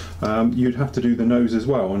FRS-1. You'd have to do the nose as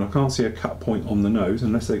well, and I can't see a cut point on the nose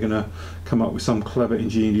unless they're going to come up with some clever,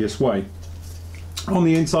 ingenious way. On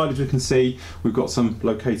the inside, as you can see, we've got some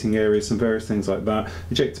locating areas, some various things like that.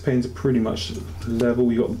 Ejector pins are pretty much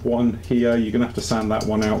level. You've got one here. You're going to have to sand that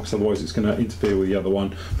one out because otherwise it's going to interfere with the other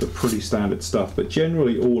one, but pretty standard stuff. But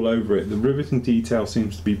generally all over it, the riveting detail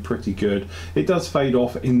seems to be pretty good. It does fade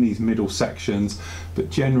off in these middle sections,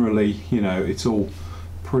 but generally, you know, it's all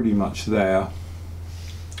pretty much there.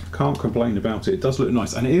 Can't complain about it. It does look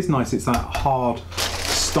nice, and it is nice it's that hard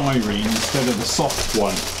styrene instead of the soft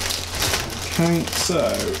one. Okay, so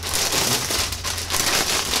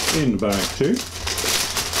in bag 2.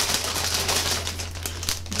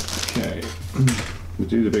 Okay, we'll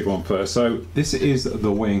do the big one first. So this is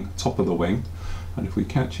the wing, top of the wing, and if we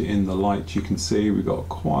catch it in the light, you can see we've got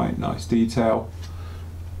quite nice detail.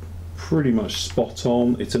 Pretty much spot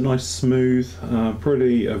on. It's a nice smooth,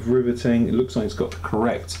 pretty riveting. It looks like it's got the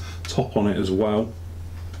correct top on it as well.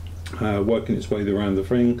 Working its way around the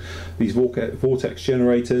ring. These vortex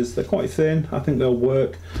generators, they're quite thin. I think they'll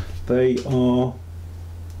work. They are,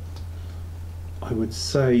 I would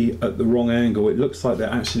say, at the wrong angle. It looks like they're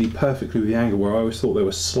actually perfectly with the angle, where I always thought they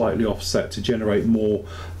were slightly offset to generate more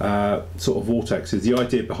sort of vortexes. The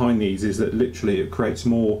idea behind these is that literally it creates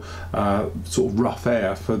more sort of rough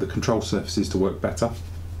air for the control surfaces to work better.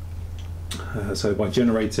 So by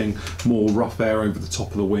generating more rough air over the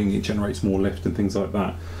top of the wing, it generates more lift and things like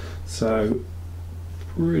that. So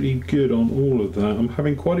pretty good on all of that. I'm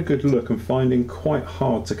having quite a good look and finding quite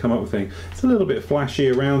hard to come up with things. It's a little bit flashy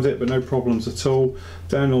around it, but no problems at all.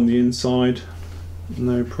 Down on the inside,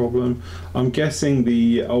 no problem. I'm guessing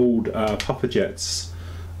the old puffer jets,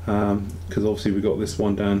 because obviously we've got this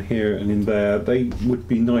one down here and in there, they would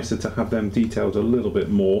be nicer to have them detailed a little bit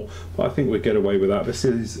more, but I think we'll get away with that. This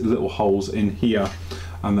is little holes in here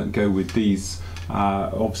and that go with these,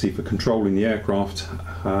 obviously for controlling the aircraft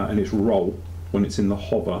and its roll when it's in the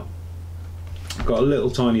hover. I've got a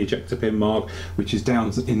little tiny ejector pin mark which is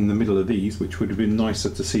down in the middle of these, which would have been nicer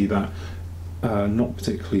to see that not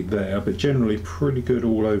particularly there, but generally pretty good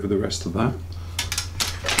all over the rest of that.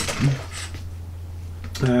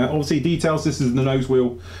 Obviously details, this is the nose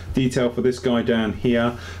wheel detail for this guy down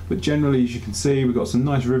here, but generally as you can see we've got some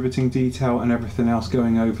nice riveting detail and everything else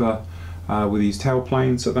going over with these tail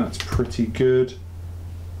planes, so that's pretty good.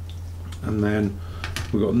 And then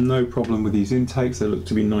we've got no problem with these intakes, they look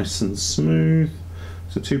to be nice and smooth.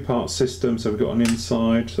 It's a two-part system, so we've got an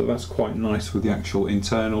inside, so that's quite nice with the actual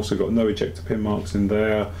internal, so we've got no ejector pin marks in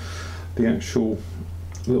there. The actual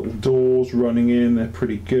little doors running in, they're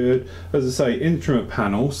pretty good. As I say, instrument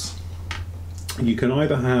panels, you can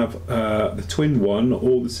either have the twin one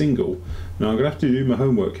or the single. Now I'm going to have to do my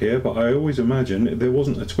homework here, but I always imagined there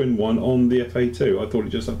wasn't a twin one on the FA2. I thought it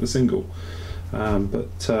just had the single.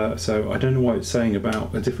 So I don't know what it's saying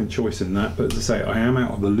about a different choice in that, but as I say, I am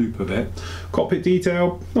out of the loop of it. Cockpit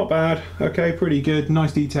detail, not bad, okay, pretty good.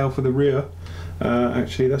 Nice detail for the rear.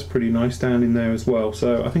 Actually, that's pretty nice down in there as well,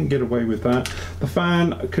 so I think get away with that. The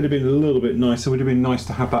fan could have been a little bit nicer. It would have been nice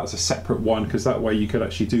to have that as a separate one, because that way you could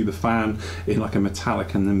actually do the fan in like a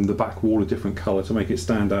metallic and then the back wall a different colour to make it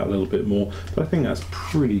stand out a little bit more, but I think that's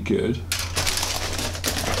pretty good.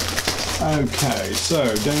 Okay, so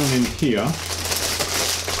down in here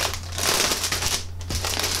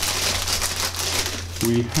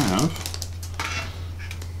we have,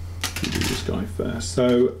 we'll do this guy first.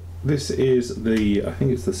 So this is the, I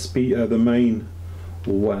think it's the main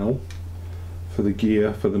well for the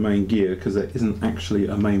gear, for the main gear, because there isn't actually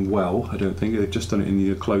a main well, I don't think. They've just done it in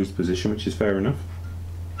the closed position, which is fair enough.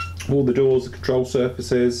 All the doors, the control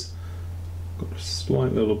surfaces, got a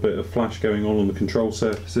slight little bit of flash going on the control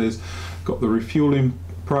surfaces. Got the refueling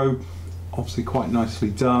probe, obviously quite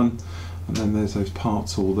nicely done. And then there's those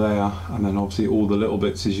parts all there, and then obviously all the little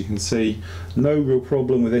bits, as you can see. No real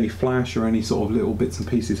problem with any flash or any sort of little bits and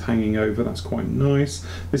pieces hanging over. That's quite nice.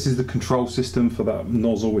 This is the control system for that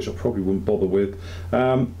nozzle, which I probably wouldn't bother with.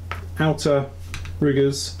 Outer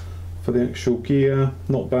riggers for the actual gear,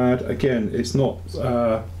 not bad. Again, it's not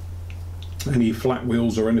any flat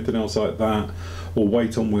wheels or anything else like that, or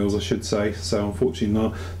weight on wheels I should say, so unfortunately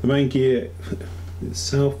not. The main gear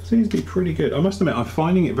itself seems to be pretty good. I must admit, I'm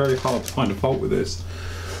finding it very hard to find a fault with this.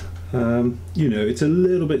 You know, it's a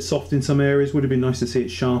little bit soft in some areas, would have been nice to see it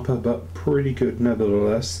sharper, but pretty good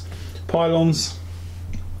nevertheless. Pylons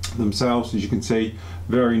themselves, as you can see,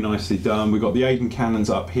 very nicely done. We've got the Aiden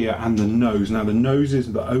cannons up here and the nose. Now the nose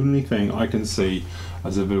is the only thing I can see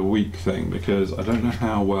as a bit of a weak thing, because I don't know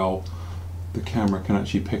how well the camera can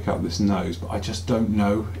actually pick up this nose, but I just don't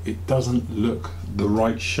know. It doesn't look the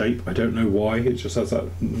right shape. I don't know why. It just has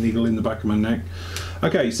that needle in the back of my neck.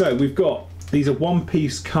 Okay, so we've got, these are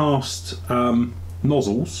one-piece cast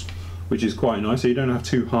nozzles, which is quite nice, so you don't have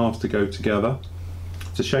two halves to go together.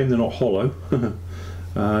 It's a shame they're not hollow.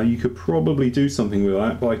 You could probably do something with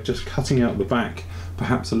that by just cutting out the back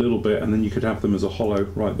perhaps a little bit, and then you could have them as a hollow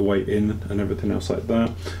right the way in and everything else like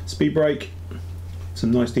that. Speed brake, some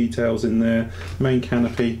nice details in there. Main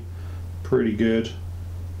canopy, pretty good.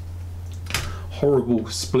 Horrible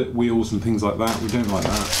split wheels and things like that, we don't like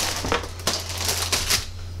that.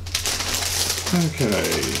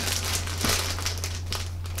 Okay.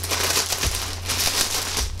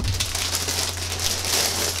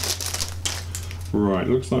 Right,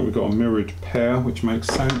 looks like we've got a mirrored pair, which makes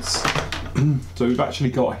sense. So we've actually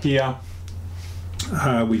got here,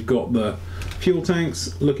 we've got the fuel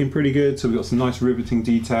tanks looking pretty good, so we've got some nice riveting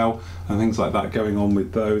detail and things like that going on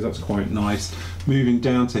with those. That's quite nice. Moving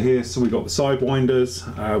down to here, so we've got the sidewinders,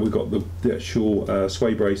 we've got the actual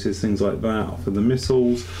sway braces, things like that for the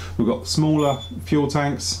missiles. We've got smaller fuel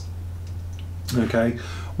tanks. Okay,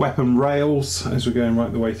 weapon rails as we're going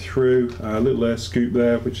right the way through. A little air scoop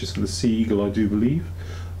there, which is for the Sea Eagle, I do believe.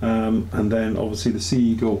 And then obviously the Sea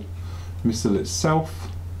Eagle missile itself.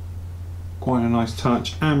 Quite a nice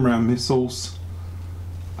touch. AMRAAM missiles.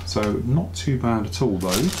 So not too bad at all,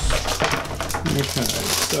 those. Okay,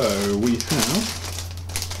 so we have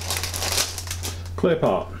clear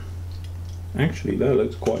part. Actually, that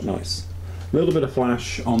looks quite nice. A little bit of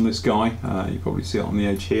flash on this guy. You probably see it on the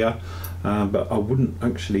edge here. But I wouldn't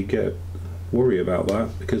actually worry about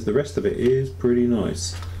that, because the rest of it is pretty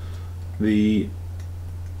nice.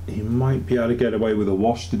 You might be able to get away with a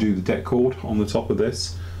wash to do the deck cord on the top of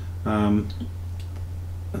this, so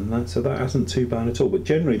that hasn't too bad at all. But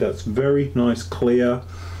generally, that's very nice, clear.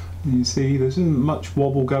 You see, there isn't much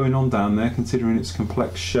wobble going on down there, considering its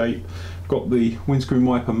complex shape. Got the windscreen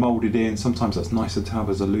wiper moulded in. Sometimes that's nicer to have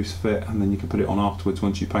as a loose fit, and then you can put it on afterwards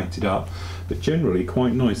once you paint it up. But generally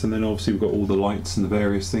quite nice. And then obviously we've got all the lights and the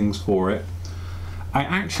various things for it. I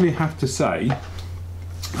actually have to say,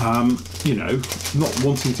 you know, not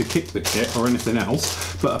wanting to kick the kit or anything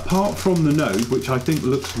else, but apart from the nose, which I think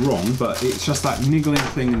looks wrong, but it's just that niggling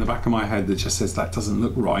thing in the back of my head that just says that doesn't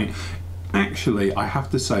look right. Actually, I have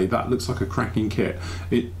to say that looks like a cracking kit.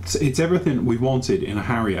 It's everything we wanted in a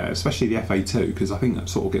Harrier, especially the FA2, because I think that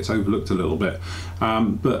sort of gets overlooked a little bit.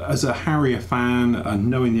 But as a Harrier fan and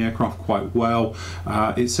knowing the aircraft quite well,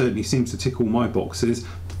 it certainly seems to tick all my boxes.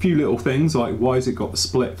 A few little things like, why has it got the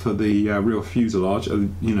split for the rear fuselage?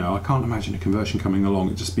 You know, I can't imagine a conversion coming along.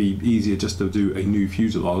 It'd just be easier just to do a new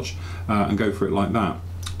fuselage and go for it like that.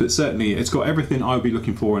 But certainly it's got everything I would be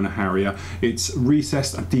looking for in a Harrier. It's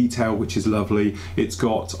recessed detail, which is lovely. It's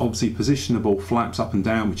got obviously positionable flaps up and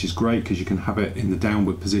down, which is great because you can have it in the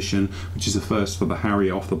downward position, which is a first for the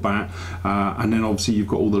Harrier off the bat. And then obviously you've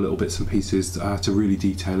got all the little bits and pieces to really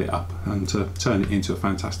detail it up and to turn it into a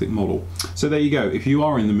fantastic model. So there you go. If you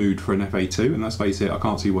are in the mood for an FA2, and let's face it, I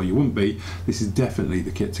can't see why you wouldn't be, this is definitely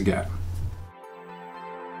the kit to get.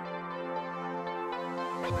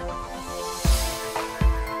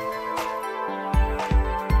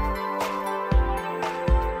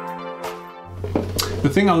 The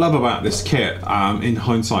thing I love about this kit, in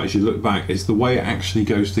hindsight as you look back, is the way it actually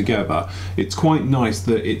goes together. It's quite nice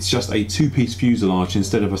that it's just a two-piece fuselage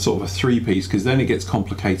instead of a sort of a three-piece, because then it gets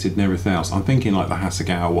complicated and everything else. I'm thinking like the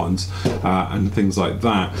Hasegawa ones and things like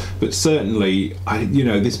that. But certainly, you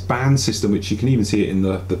know, this band system, which you can even see it in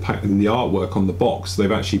the artwork on the box,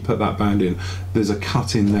 they've actually put that band in. There's a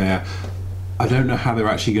cut in there. I don't know how they're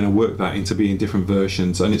actually going to work that into being different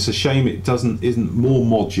versions, and it's a shame it isn't more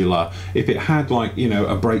modular. If it had, like, you know,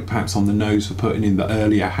 a brake pads on the nose for putting in the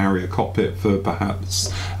earlier Harrier cockpit for perhaps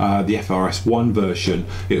the FRS1 version,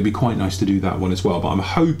 it would be quite nice to do that one as well. But I'm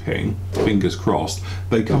hoping, fingers crossed,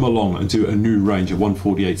 they come along and do a new range of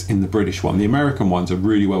 148s in the British one. The American ones are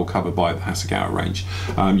really well covered by the Hasegawa range.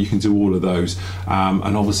 You can do all of those,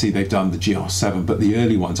 and obviously they've done the GR7, but the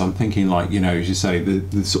early ones, I'm thinking, like, you know, as you say,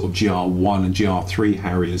 the sort of GR1 and GR3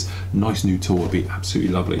 Harriers, nice new tool would be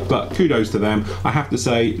absolutely lovely. But kudos to them. I have to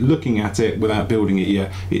say, looking at it without building it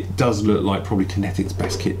yet, it does look like probably Kinetic's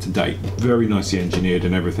best kit to date. Very nicely engineered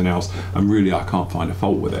and everything else, and really I can't find a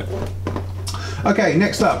fault with it. Okay,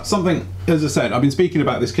 next up, something, as I said, I've been speaking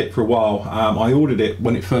about this kit for a while. I ordered it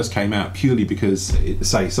when it first came out purely because it's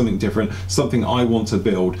something different, something I want to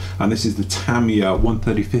build, and this is the Tamiya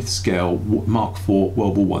 1/35th scale Mark IV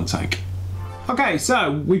World War I tank. Okay,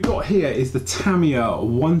 so we've got here is the Tamiya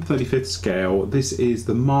 1/35th scale. This is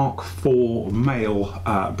the Mark IV male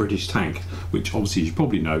British tank, which obviously you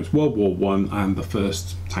probably know is World War I and the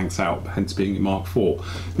first tanks out, hence being a Mark IV.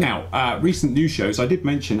 Now, recent news shows, I did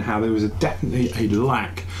mention how there was definitely a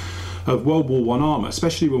lack of World War I armour,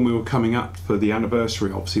 especially when we were coming up for the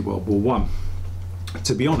anniversary, obviously World War I.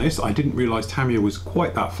 To be honest, I didn't realise Tamiya was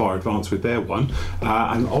quite that far advanced with their one,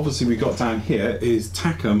 and obviously we got down here is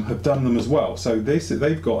Takom have done them as well. So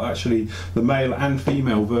they've got actually the male and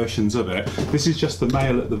female versions of it. This is just the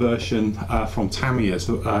male at the version from Tamiya's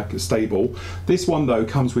stable. This one though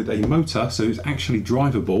comes with a motor, so it's actually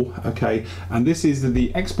drivable. Okay, and this is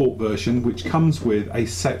the export version, which comes with a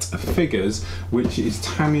set of figures, which is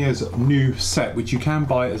Tamiya's new set, which you can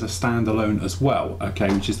buy as a standalone as well. Okay,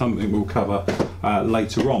 which is something we'll cover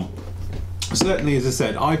later on. Certainly, as I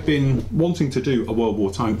said, I've been wanting to do a World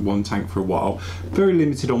War I tank for a while. Very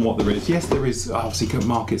limited on what there is. Yes, there is obviously good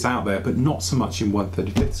markets out there, but not so much in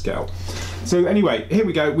 1/35 scale. So anyway, here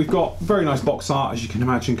we go. We've got very nice box art, as you can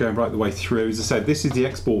imagine, going right the way through. As I said, this is the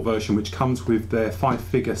export version, which comes with their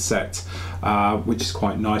 5-figure set, which is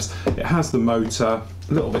quite nice. It has the motor,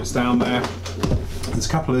 little bits down there. There's a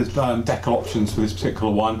couple of decal options for this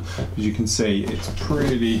particular one. As you can see, it's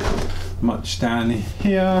pretty much down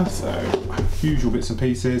here, so usual bits and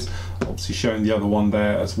pieces, obviously showing the other one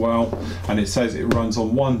there as well, and it says it runs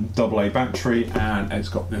on one AA battery, and it's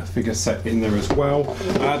got the figure set in there as well.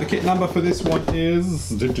 The kit number for this one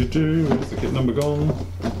is, where's the kit number gone?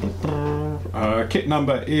 Kit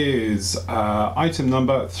number is item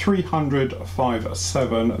number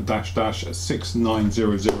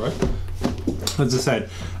 30057-6900. As I said,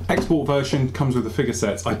 export version comes with the figure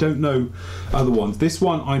sets. I don't know other ones. This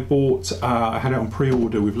one I bought, I had it on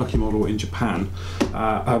pre-order with Lucky Model in Japan,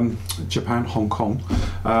 Hong Kong.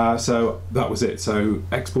 So that was it. So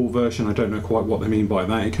export version, I don't know quite what they mean by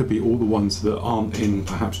that. It could be all the ones that aren't in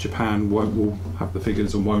perhaps Japan will have the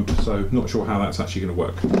figures and won't. So not sure how that's actually going to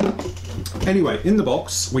work. Anyway, in the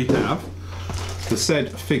box we have the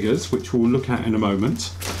said figures, which we'll look at in a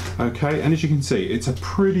moment. Okay, and as you can see, it's a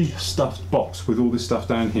pretty stuffed box with all this stuff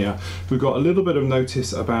down here. We've got a little bit of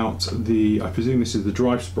notice about the, I presume this is the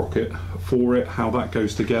drive sprocket for it, how that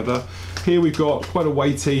goes together. Here we've got quite a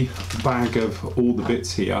weighty bag of all the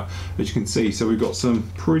bits here, as you can see. So we've got some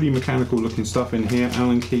pretty mechanical looking stuff in here,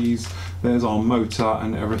 Allen keys, there's our motor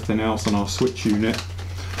and everything else on our switch unit.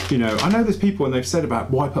 You know, I know there's people and they've said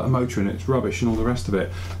about why put a motor in it, it's rubbish and all the rest of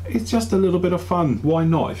it. It's just a little bit of fun, why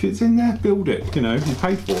not? If it's in there, build it, you know, you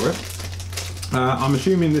paid for it. I'm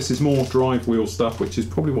assuming this is more drive wheel stuff, which is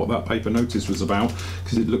probably what that paper notice was about,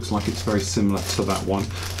 because it looks like it's very similar to that one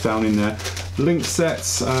down in there. Link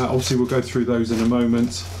sets, obviously we'll go through those in a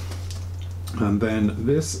moment. And then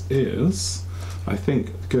this is, I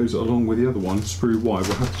think, goes along with the other one, sprue wide.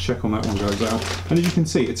 We'll have to check on that one goes out. And as you can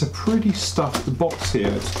see, it's a pretty stuffed box here.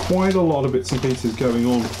 It's quite a lot of bits and pieces going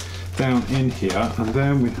on down in here. And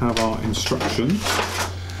then we have our instructions.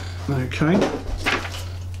 Okay.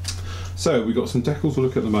 So we've got some decals to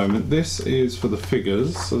look at the moment. This is for the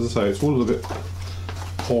figures. As I say, it's all a bit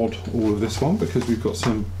odd, all of this one, because we've got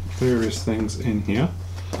some various things in here.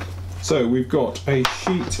 So we've got a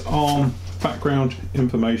sheet on background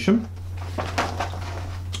information,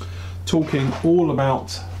 talking all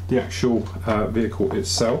about the actual vehicle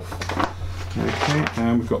itself. Okay,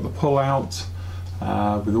 and we've got the pull out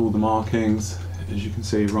with all the markings, as you can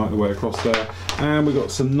see right the way across there, and we've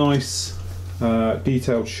got some nice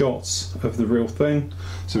detailed shots of the real thing.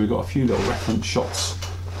 So we've got a few little reference shots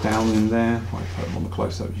down in there. If I put them on the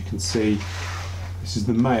close-up, you can see this is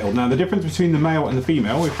the male. Now the difference between the male and the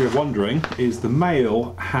female, if you're wondering, is the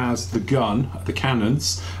male has the gun, the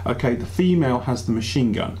cannons. Okay, the female has the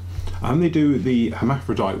machine gun. And they do the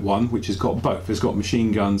hermaphrodite one, which has got both. It's got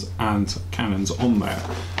machine guns and cannons on there.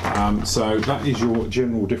 So that is your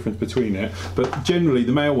general difference between it. But generally,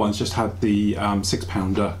 the male ones just had the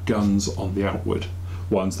 6-pounder guns on the outward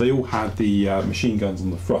ones. They all had the machine guns on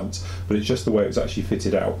the front, but it's just the way it was actually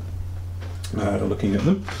fitted out. Looking at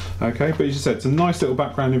them. Okay, but as you said, some nice little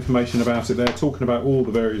background information about it there, talking about all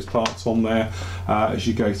the various parts on there as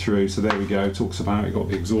you go through. So there we go, talks about it, got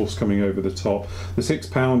the exhaust coming over the top, the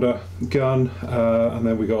 6-pounder gun, and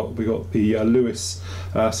then we got the Lewis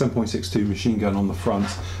 7.62 machine gun on the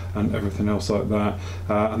front and everything else like that,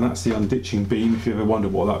 and that's the unditching beam. If you ever wonder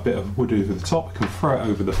what that bit of wood is over the top, it can throw it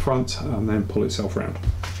over the front and then pull itself around.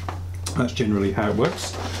 That's generally how it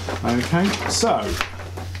works. Okay, so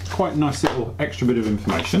quite a nice little extra bit of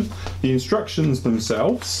information. The instructions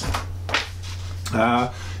themselves,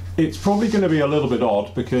 it's probably going to be a little bit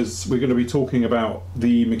odd because we're going to be talking about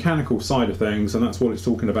the mechanical side of things, and that's what it's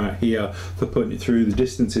talking about here for putting it through the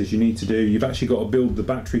distances you need to do. You've actually got to build the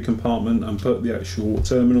battery compartment and put the actual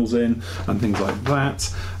terminals in and things like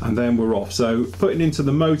that, and then we're off. So putting into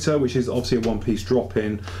the motor, which is obviously a one-piece drop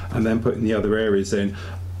in, and then putting the other areas in.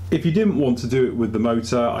 If you didn't want to do it with the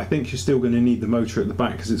motor, I think you're still going to need the motor at the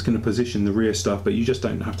back because it's going to position the rear stuff, but you just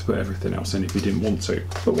don't have to put everything else in if you didn't want to.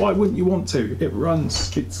 But why wouldn't you want to? It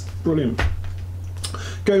runs, it's brilliant.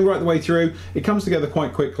 Going right the way through, it comes together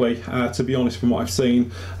quite quickly, to be honest, from what I've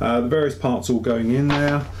seen. The various parts all going in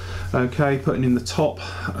there. Okay, putting in the top,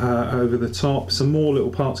 over the top, some more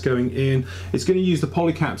little parts going in. It's going to use the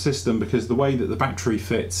polycap system because the way that the battery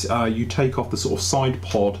fits, you take off the sort of side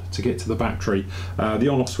pod to get to the battery. The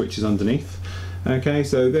on-off switch is underneath. Okay,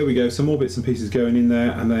 so there we go, some more bits and pieces going in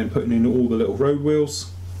there, and then putting in all the little road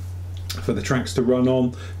wheels for the tracks to run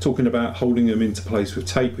on, talking about holding them into place with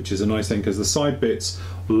tape, which is a nice thing because the side bits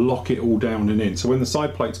lock it all down and in. So when the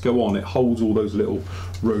side plates go on, it holds all those little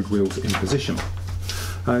road wheels in position.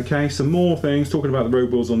 Okay, some more things, talking about the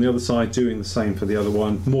road wheels on the other side, doing the same for the other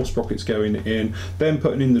one, more sprockets going in, then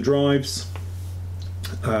putting in the drives,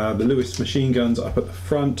 the Lewis machine guns up at the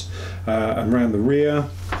front and around the rear.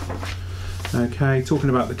 Okay, talking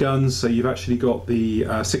about the guns, so you've actually got the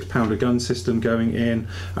 6-pounder gun system going in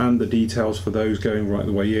and the details for those going right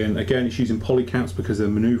the way in. Again, it's using polycaps because they're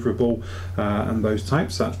manoeuvrable and those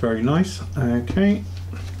types, that's very nice. Okay,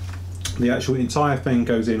 the actual entire thing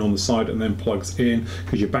goes in on the side and then plugs in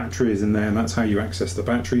because your battery is in there, and that's how you access the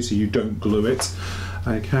battery so you don't glue it.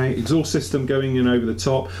 Okay, exhaust system going in over the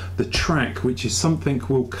top, the track, which is something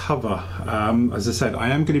we'll cover. As I said, I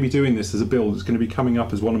am going to be doing this as a build. It's going to be coming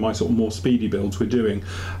up as one of my sort of more speedy builds we're doing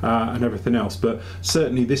and everything else, but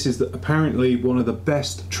certainly this is apparently one of the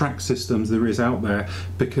best track systems there is out there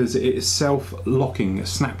because it is self-locking,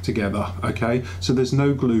 snap together. Okay, so there's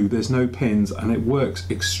no glue, there's no pins, and it works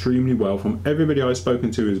extremely well. From everybody I've spoken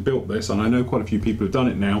to who's built this, and I know quite a few people have done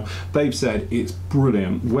it now, they've said it's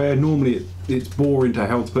brilliant. Where normally it's boring to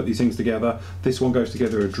hell to put these things together, this one goes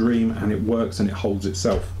together a dream, and it works and it holds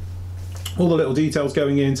itself. All the little details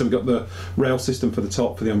going in, so we've got the rail system for the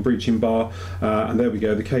top for the unbreaching bar, and there we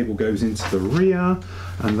go, the cable goes into the rear,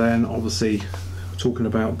 and then obviously talking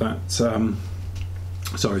about that, sorry,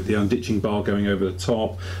 the unditching bar going over the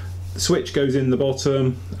top, the switch goes in the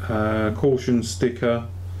bottom, caution sticker.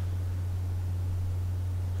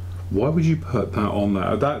 Why would you put that on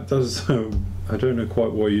there? That does, I don't know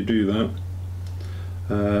quite why you do that.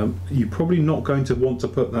 You're probably not going to want to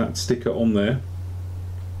put that sticker on there.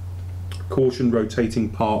 Caution rotating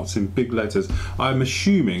parts in big letters. I'm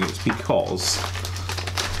assuming it's because,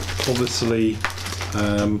 obviously,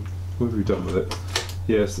 what have we done with it?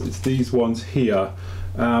 Yes, it's these ones here.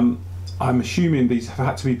 I'm assuming these have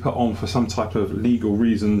had to be put on for some type of legal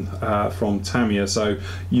reason from Tamiya, so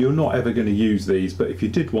you're not ever going to use these, but if you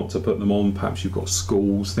did want to put them on, perhaps you've got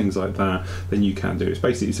schools, things like that, then you can do it. It's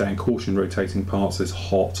basically saying caution rotating parts is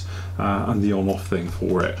hot and the on-off thing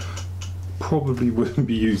for it. Probably wouldn't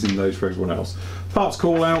be using those for everyone else. Parts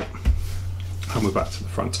call out, and we're back to the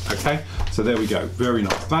front. Okay, so there we go, very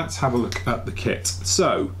nice. Let's have a look at the kit.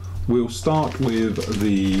 So we'll start with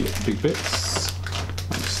the big bits.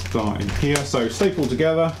 Start in here, so stapled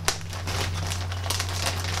together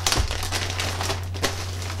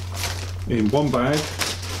in one bag.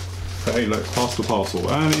 Hey, let's pass the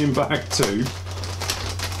parcel, and in bag 2.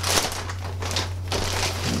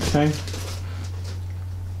 Okay,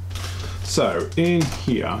 so in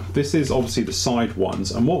here, this is obviously the side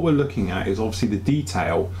ones, and what we're looking at is obviously the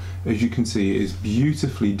detail, as you can see, is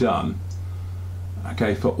beautifully done.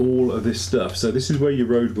 Okay, for all of this stuff. So this is where your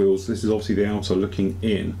road wheels, this is obviously the outer looking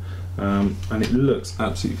in, and it looks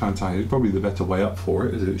absolutely fantastic. It's probably the better way up for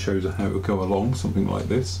it, as it shows how it would go along, something like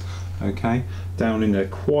this. Okay, down in there,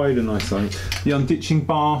 quite a nice thing. The unditching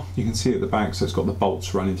bar, you can see at the back, so it's got the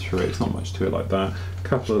bolts running through it. It's not much to it like that. A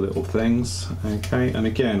couple of little things. Okay, and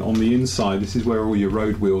again on the inside, this is where all your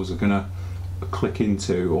road wheels are going to click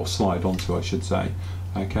into, or slide onto, I should say.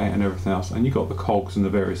 Okay, and everything else, and you've got the cogs and the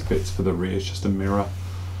various bits for the rear. It's just a mirror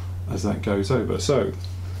as that goes over, so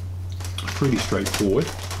pretty straightforward.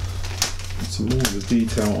 Some more of the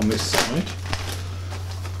detail on this side.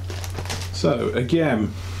 So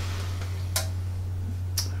again,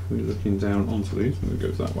 we're looking down onto these, and it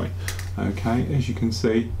goes that way. Okay, as you can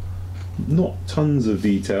see, not tons of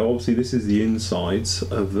detail. Obviously this is the insides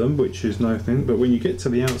of them, which is nothing, but when you get to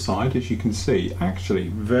the outside, as you can see, actually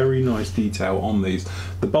very nice detail on these.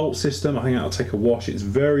 The bolt system, I think that'll take a wash. It's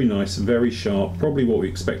very nice, very sharp, probably what we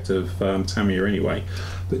expect of Tamiya anyway,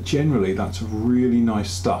 but generally that's really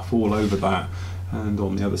nice stuff all over that. And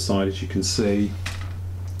on the other side, as you can see,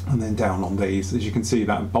 and then down on these, as you can see,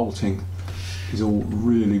 that bolting is all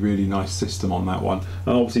really nice system on that one.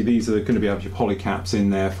 And obviously these are going to be able your polycaps in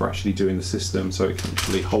there for actually doing the system, so it can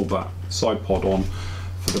actually hold that side pod on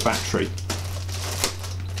for the battery.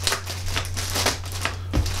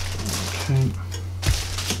 Okay.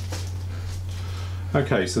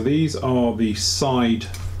 Okay, so these are the side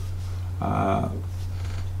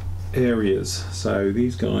areas. So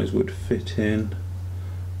these guys would fit in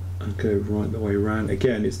and go right the way around.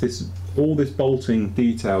 Again, it's this, all this bolting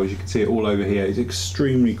detail, as you can see it all over here, is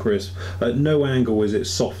extremely crisp. At no angle is it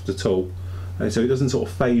soft at all. So it doesn't sort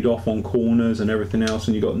of fade off on corners and everything else,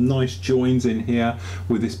 and you've got nice joins in here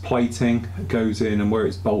with this plating that goes in and where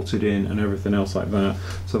it's bolted in and everything else like that.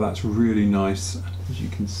 So that's really nice, as you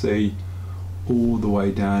can see, all the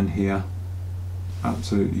way down here.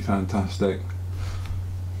 Absolutely fantastic.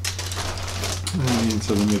 And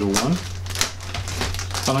into the middle one.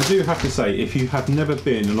 And I do have to say, if you have never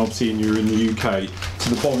been, and obviously you're in the UK, to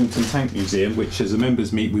the Bollington Tank Museum, which as a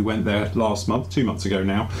members meet, we went there last month, 2 months ago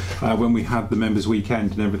now, when we had the members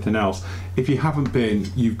weekend and everything else. If you haven't been,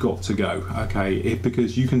 you've got to go, okay?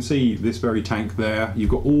 Because you can see this very tank there, you've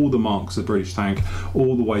got all the marks of the British tank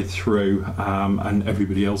all the way through, and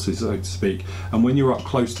everybody else's, so to speak. And when you're up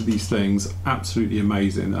close to these things, absolutely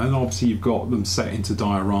amazing. And obviously you've got them set into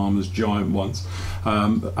dioramas, giant ones,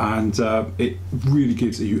 it really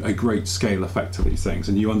gives you a great scale effect to these things,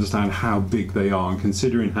 and you understand how big they are, and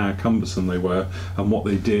considering how cumbersome they were and what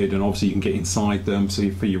they did, and obviously you can get inside them so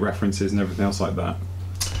for your references and everything else like that.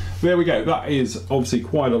 There we go, that is obviously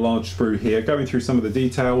quite a large sprue here. Going through some of the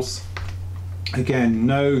details, again,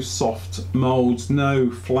 no soft moulds,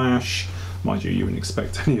 no flash. Mind you, you wouldn't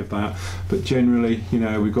expect any of that, but generally, you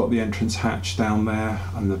know, we've got the entrance hatch down there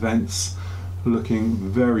and the vents looking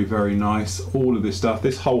very, very nice. All of this stuff,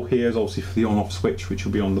 this hole here is obviously for the on-off switch, which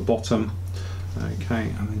will be on the bottom.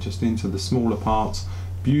 Okay, and then just into the smaller parts,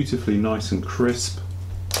 beautifully nice and crisp.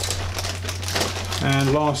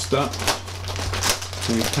 And last up,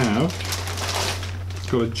 we have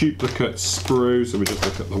got a duplicate sprue, so we just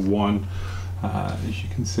look at the one. As you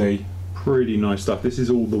can see, pretty nice stuff. This is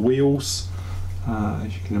all the wheels,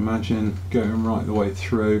 as you can imagine, going right the way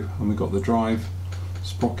through, and we've got the drive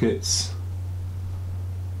sprockets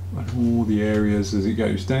and all the areas as it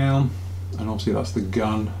goes down, and obviously that's the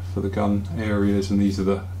gun for the gun areas, and these are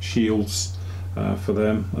the shields for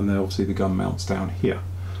them, and then obviously the gun mounts down here.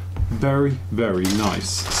 Very, very nice.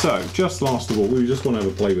 So just last of all, we just want to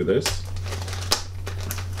have a play with this.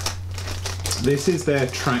 This is their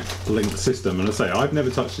track link system, and I say I've never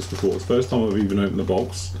touched this before. It's the first time I've even opened the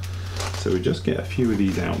box, so we just get a few of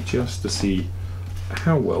these out just to see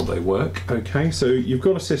how well they work. Okay, so you've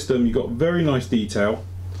got a system, you've got very nice detail.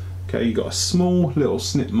 Okay, you've got a small little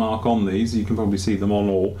snip mark on these, you can probably see them on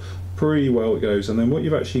all, pretty well it goes, and then what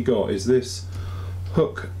you've actually got is this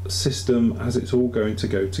hook system as it's all going to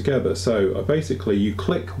go together. So basically you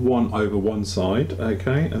click one over one side,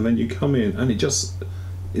 okay, and then you come in, and it just,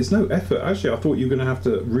 it's no effort. Actually, I thought you were going to have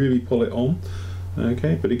to really pull it on,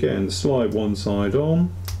 okay, but again, slide one side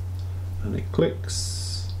on, and it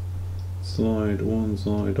clicks, slide one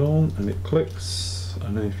side on, and it clicks,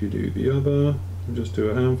 and then if you do the other, just do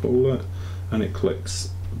a handful of that, and it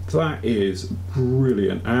clicks. That is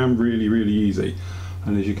brilliant and really, really easy,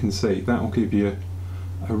 and as you can see, that will give you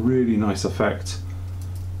a really nice effect.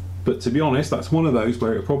 But to be honest, that's one of those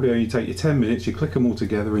where it'll probably only take you 10 minutes, you click them all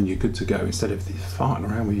together and you're good to go, instead of farting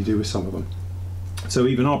around when you do with some of them. So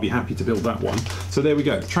even I'll be happy to build that one. So there we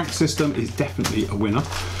go, the track system is definitely a winner.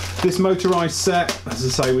 This motorised set, as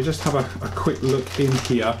I say, we'll just have a quick look in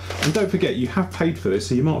here. And don't forget, you have paid for this,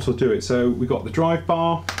 so you might as well do it. So we've got the drive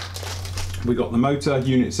bar, we've got the motor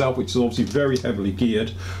unit itself, which is obviously very heavily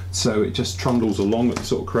geared, so it just trundles along at the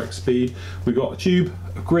sort of correct speed. We've got a tube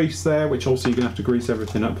of grease there, which also you're going to have to grease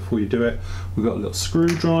everything up before you do it. We've got a little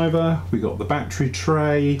screwdriver, we've got the battery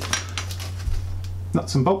tray,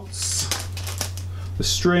 nuts and bolts, the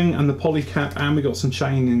string and the poly cap, and we got some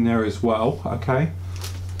chain in there as well. Okay,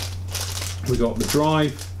 we got the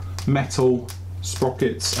drive metal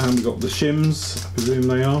sprockets, and we got the shims, I presume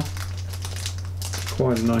they are.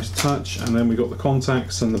 Quite a nice touch, and then we got the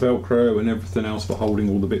contacts and the velcro and everything else for holding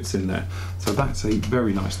all the bits in there, so that's a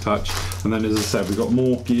very nice touch. And then, as I said, we've got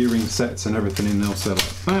more gearing sets and everything in there, so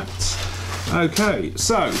like that. Okay,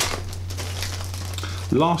 so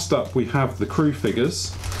last up we have the crew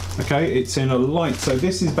figures. Okay, it's in a light, so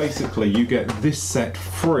this is basically, you get this set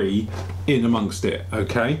free in amongst it.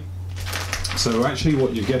 Okay, so actually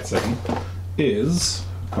what you're getting is,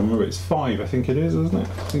 I can't remember, it's 5, I think it is, isn't it?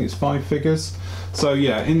 I think it's 5 figures. So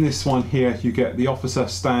yeah, in this one here you get the officer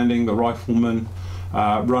standing, the rifleman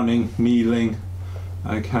running, kneeling,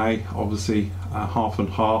 okay, obviously half and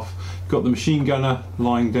half. You've got the machine gunner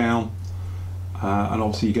lying down, and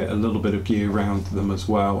obviously you get a little bit of gear around them as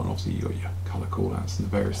well, and obviously you got your colour callouts and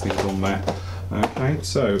the various things on there. Okay,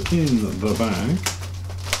 so in the bag,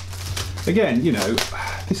 again, you know,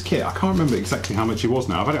 this kit, I can't remember exactly how much it was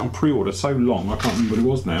now. I've had it on pre-order so long, I can't remember what it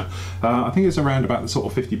was now. I think it's around about the sort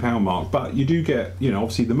of £50 mark, but you do get, you know,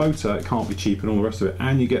 obviously the motor, it can't be cheap and all the rest of it,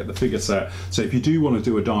 and you get the figure set. So if you do want to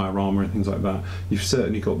do a diorama and things like that, you've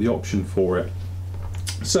certainly got the option for it.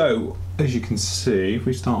 So as you can see, if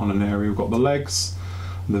we start on an area, we've got the legs,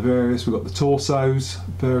 the various, we've got the torsos,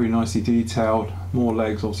 very nicely detailed, more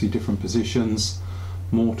legs, obviously different positions,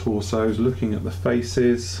 more torsos, looking at the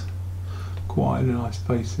faces, quite a nice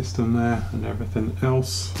face system there and everything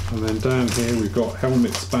else. And then down here we've got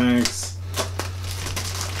helmets, bags,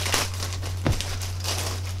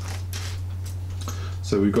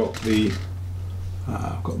 so we've got the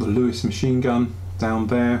Lewis machine gun down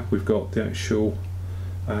there, we've got the actual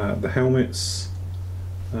the helmets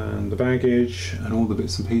and the baggage and all the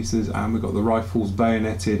bits and pieces, and we've got the rifles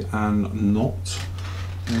bayoneted and not.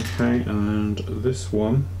 Okay, and this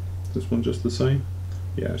one just the same?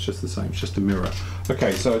 Yeah, it's just the same, it's just a mirror.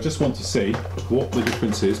 Okay, so I just want to see what the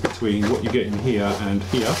difference is between what you get in here and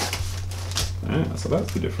here. So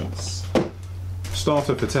that's the difference.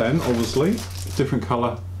 Starter for 10, obviously, different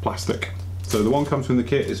colour plastic. So the one comes from the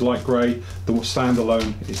kit is light grey, the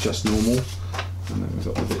standalone is just normal. And then we've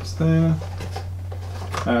got the bits there.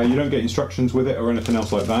 You don't get instructions with it or anything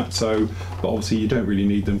else like that, so, but obviously you don't really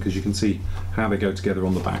need them because you can see how they go together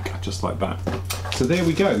on the back, just like that. So there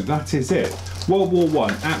we go, that is it. World War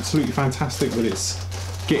I, absolutely fantastic that it's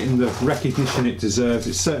getting the recognition it deserves.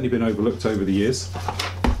 It's certainly been overlooked over the years,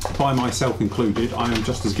 by myself included. I am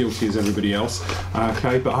just as guilty as everybody else.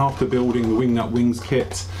 Okay, but after building the Wingnut Wings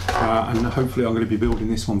kit, and hopefully I'm going to be building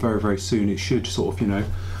this one very, very soon, it should sort of, you know,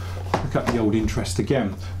 pick up the old interest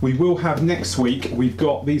again. We will have next week, we've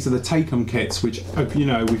got, these are the Take-'em kits, which, you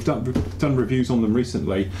know, we've done reviews on them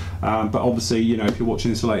recently, but obviously, you know, if you're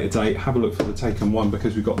watching this at a later date, have a look for the Take-'em one,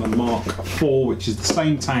 because we've got the Mark IV, which is the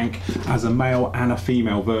same tank as a male and a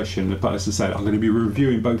female version. But as I said, I'm going to be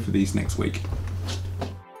reviewing both of these next week.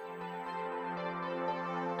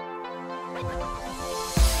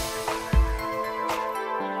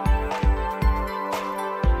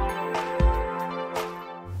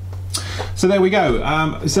 So there we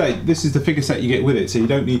go. So this is the figure set you get with it, so you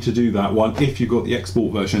don't need to do that one if you've got the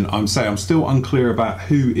export version. I'm still unclear about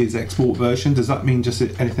who is export version. Does that mean just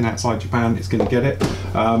anything outside Japan is going to get it?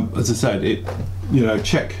 As I said, you know,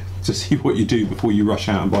 check to see what you do before you rush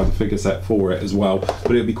out and buy the figure set for it as well.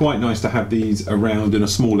 But it'd be quite nice to have these around in a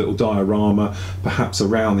small little diorama, perhaps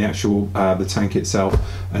around the actual the tank itself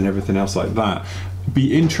and everything else like that.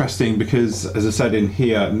 Be interesting because, as I said in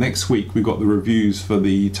here, next week we've got the reviews for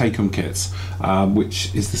the Take-'em kits,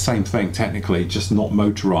 which is the same thing technically, just not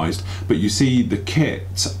motorized. But you see the kit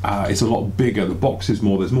is a lot bigger, the box is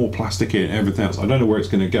more, there's more plastic in it, everything else. I don't know where it's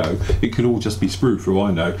going to go. It could all just be sprue for all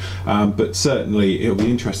I know, but certainly it'll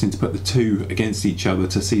be interesting to put the two against each other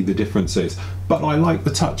to see the differences. But I like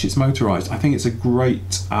the touch, it's motorized. I think it's a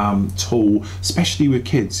great tool, especially with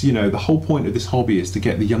kids. You know, the whole point of this hobby is to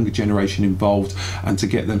get the younger generation involved and to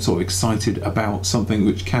get them sort of excited about something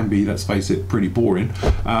which can be, let's face it, pretty boring,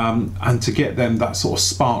 and to get them that sort of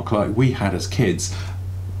spark like we had as kids.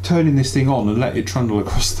 Turning this thing on and let it trundle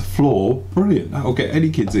across the floor, brilliant. That'll get any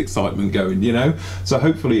kid's excitement going, you know. So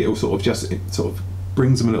hopefully it'll sort of just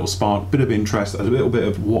brings them a little spark, bit of interest, a little bit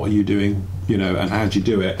of what are you doing, you know, and how do you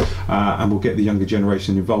do it, and we'll get the younger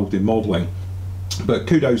generation involved in modelling. But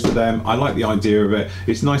kudos to them. I like the idea of it.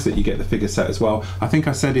 It's nice that you get the figure set as well. I think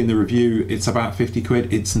I said in the review it's about 50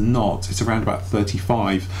 quid. It's not. It's around about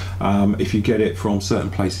 35 if you get it from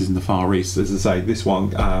certain places in the Far East. As I say, this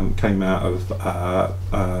one came out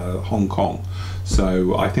of Hong Kong.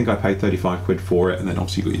 So I think I paid 35 quid for it, and then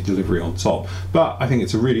obviously you got your delivery on top. But I think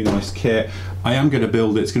it's a really nice kit. I am going to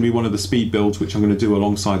build it. It's going to be one of the speed builds, which I'm going to do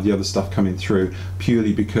alongside the other stuff coming through,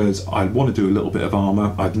 purely because I want to do a little bit of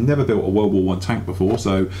armour. I've never built a World War I tank before,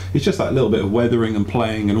 so it's just that little bit of weathering and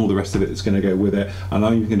playing and all the rest of it that's going to go with it. And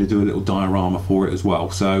I'm even going to do a little diorama for it as well.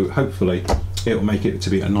 So hopefully it'll make it to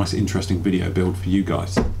be a nice, interesting video build for you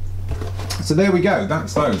guys. So there we go,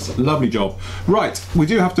 that's those. Lovely job. Right, we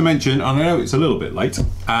do have to mention, and I know it's a little bit late,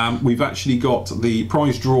 we've actually got the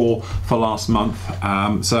prize draw for last month.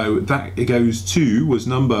 So that it goes to, was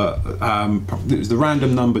number, it was the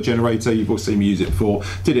random number generator, you've all seen me use it before,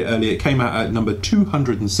 did it earlier, it came out at number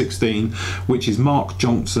 216, which is Mark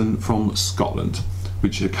Johnson from Scotland,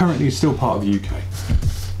 which currently is still part of the UK.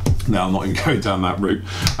 No, I'm not even going down that route.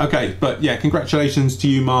 Okay, but yeah, congratulations to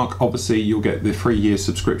you, Mark. Obviously, you'll get the 3-year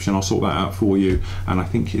subscription. I'll sort that out for you. And I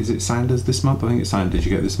think, is it Sanders this month? I think it's Sanders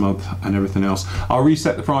you get this month and everything else. I'll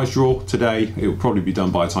reset the prize draw today. It will probably be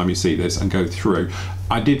done by the time you see this and go through.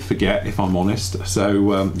 I did forget, if I'm honest.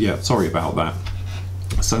 So, yeah, sorry about that.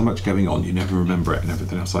 So much going on, you never remember it and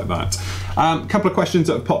everything else like that. A couple of questions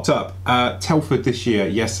that have popped up. Telford this year,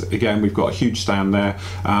 yes, again, we've got a huge stand there,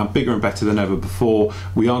 bigger and better than ever before.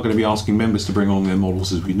 We are going to be asking members to bring along their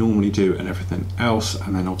models as we normally do and everything else,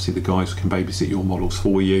 and then obviously the guys can babysit your models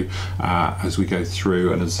for you as we go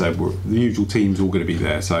through, and as I said, the usual team's all going to be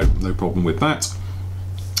there, so no problem with that.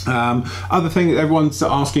 Other thing that everyone's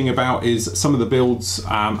asking about is some of the builds.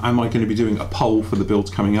 Am I going to be doing a poll for the builds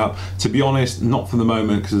coming up? To be honest, not for the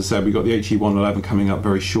moment, because as I said, we've got the HE111 coming up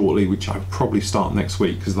very shortly, which I'll probably start next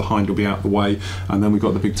week because the Hind will be out of the way, and then we've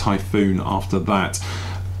got the big Typhoon after that.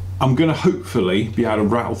 I'm going to hopefully be able to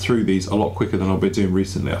rattle through these a lot quicker than I've been doing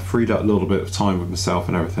recently. I've freed up a little bit of time with myself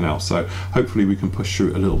and everything else, so hopefully we can push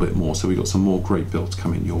through a little bit more, so we've got some more great builds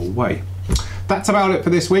coming your way. That's about it for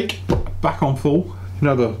this week. Back on full.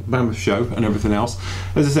 Another mammoth show and everything else.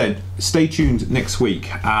 As I said, stay tuned next week.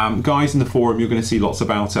 Guys in the forum, you're going to see lots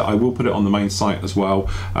about it. I will put it on the main site as well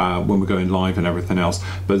when we're going live and everything else.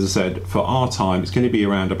 But as I said, for our time, it's going to be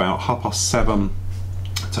around about 7:30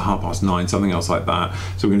 to 9:30, something else like that.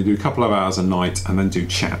 So we're going to do a couple of hours a night and then do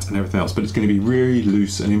chat and everything else, but it's going to be really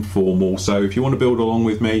loose and informal. So if you want to build along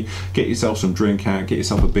with me, get yourself some drink out, get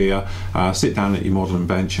yourself a beer, sit down at your modelling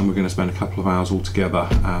bench, and we're going to spend a couple of hours all together,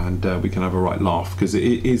 and we can have a right laugh, because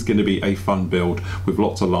it is going to be a fun build with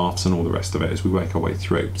lots of laughs and all the rest of it as we work our way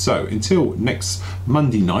through. So until next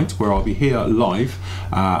Monday night, where I'll be here live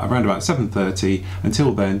around about 7:30,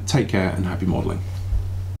 until then, take care and happy modelling.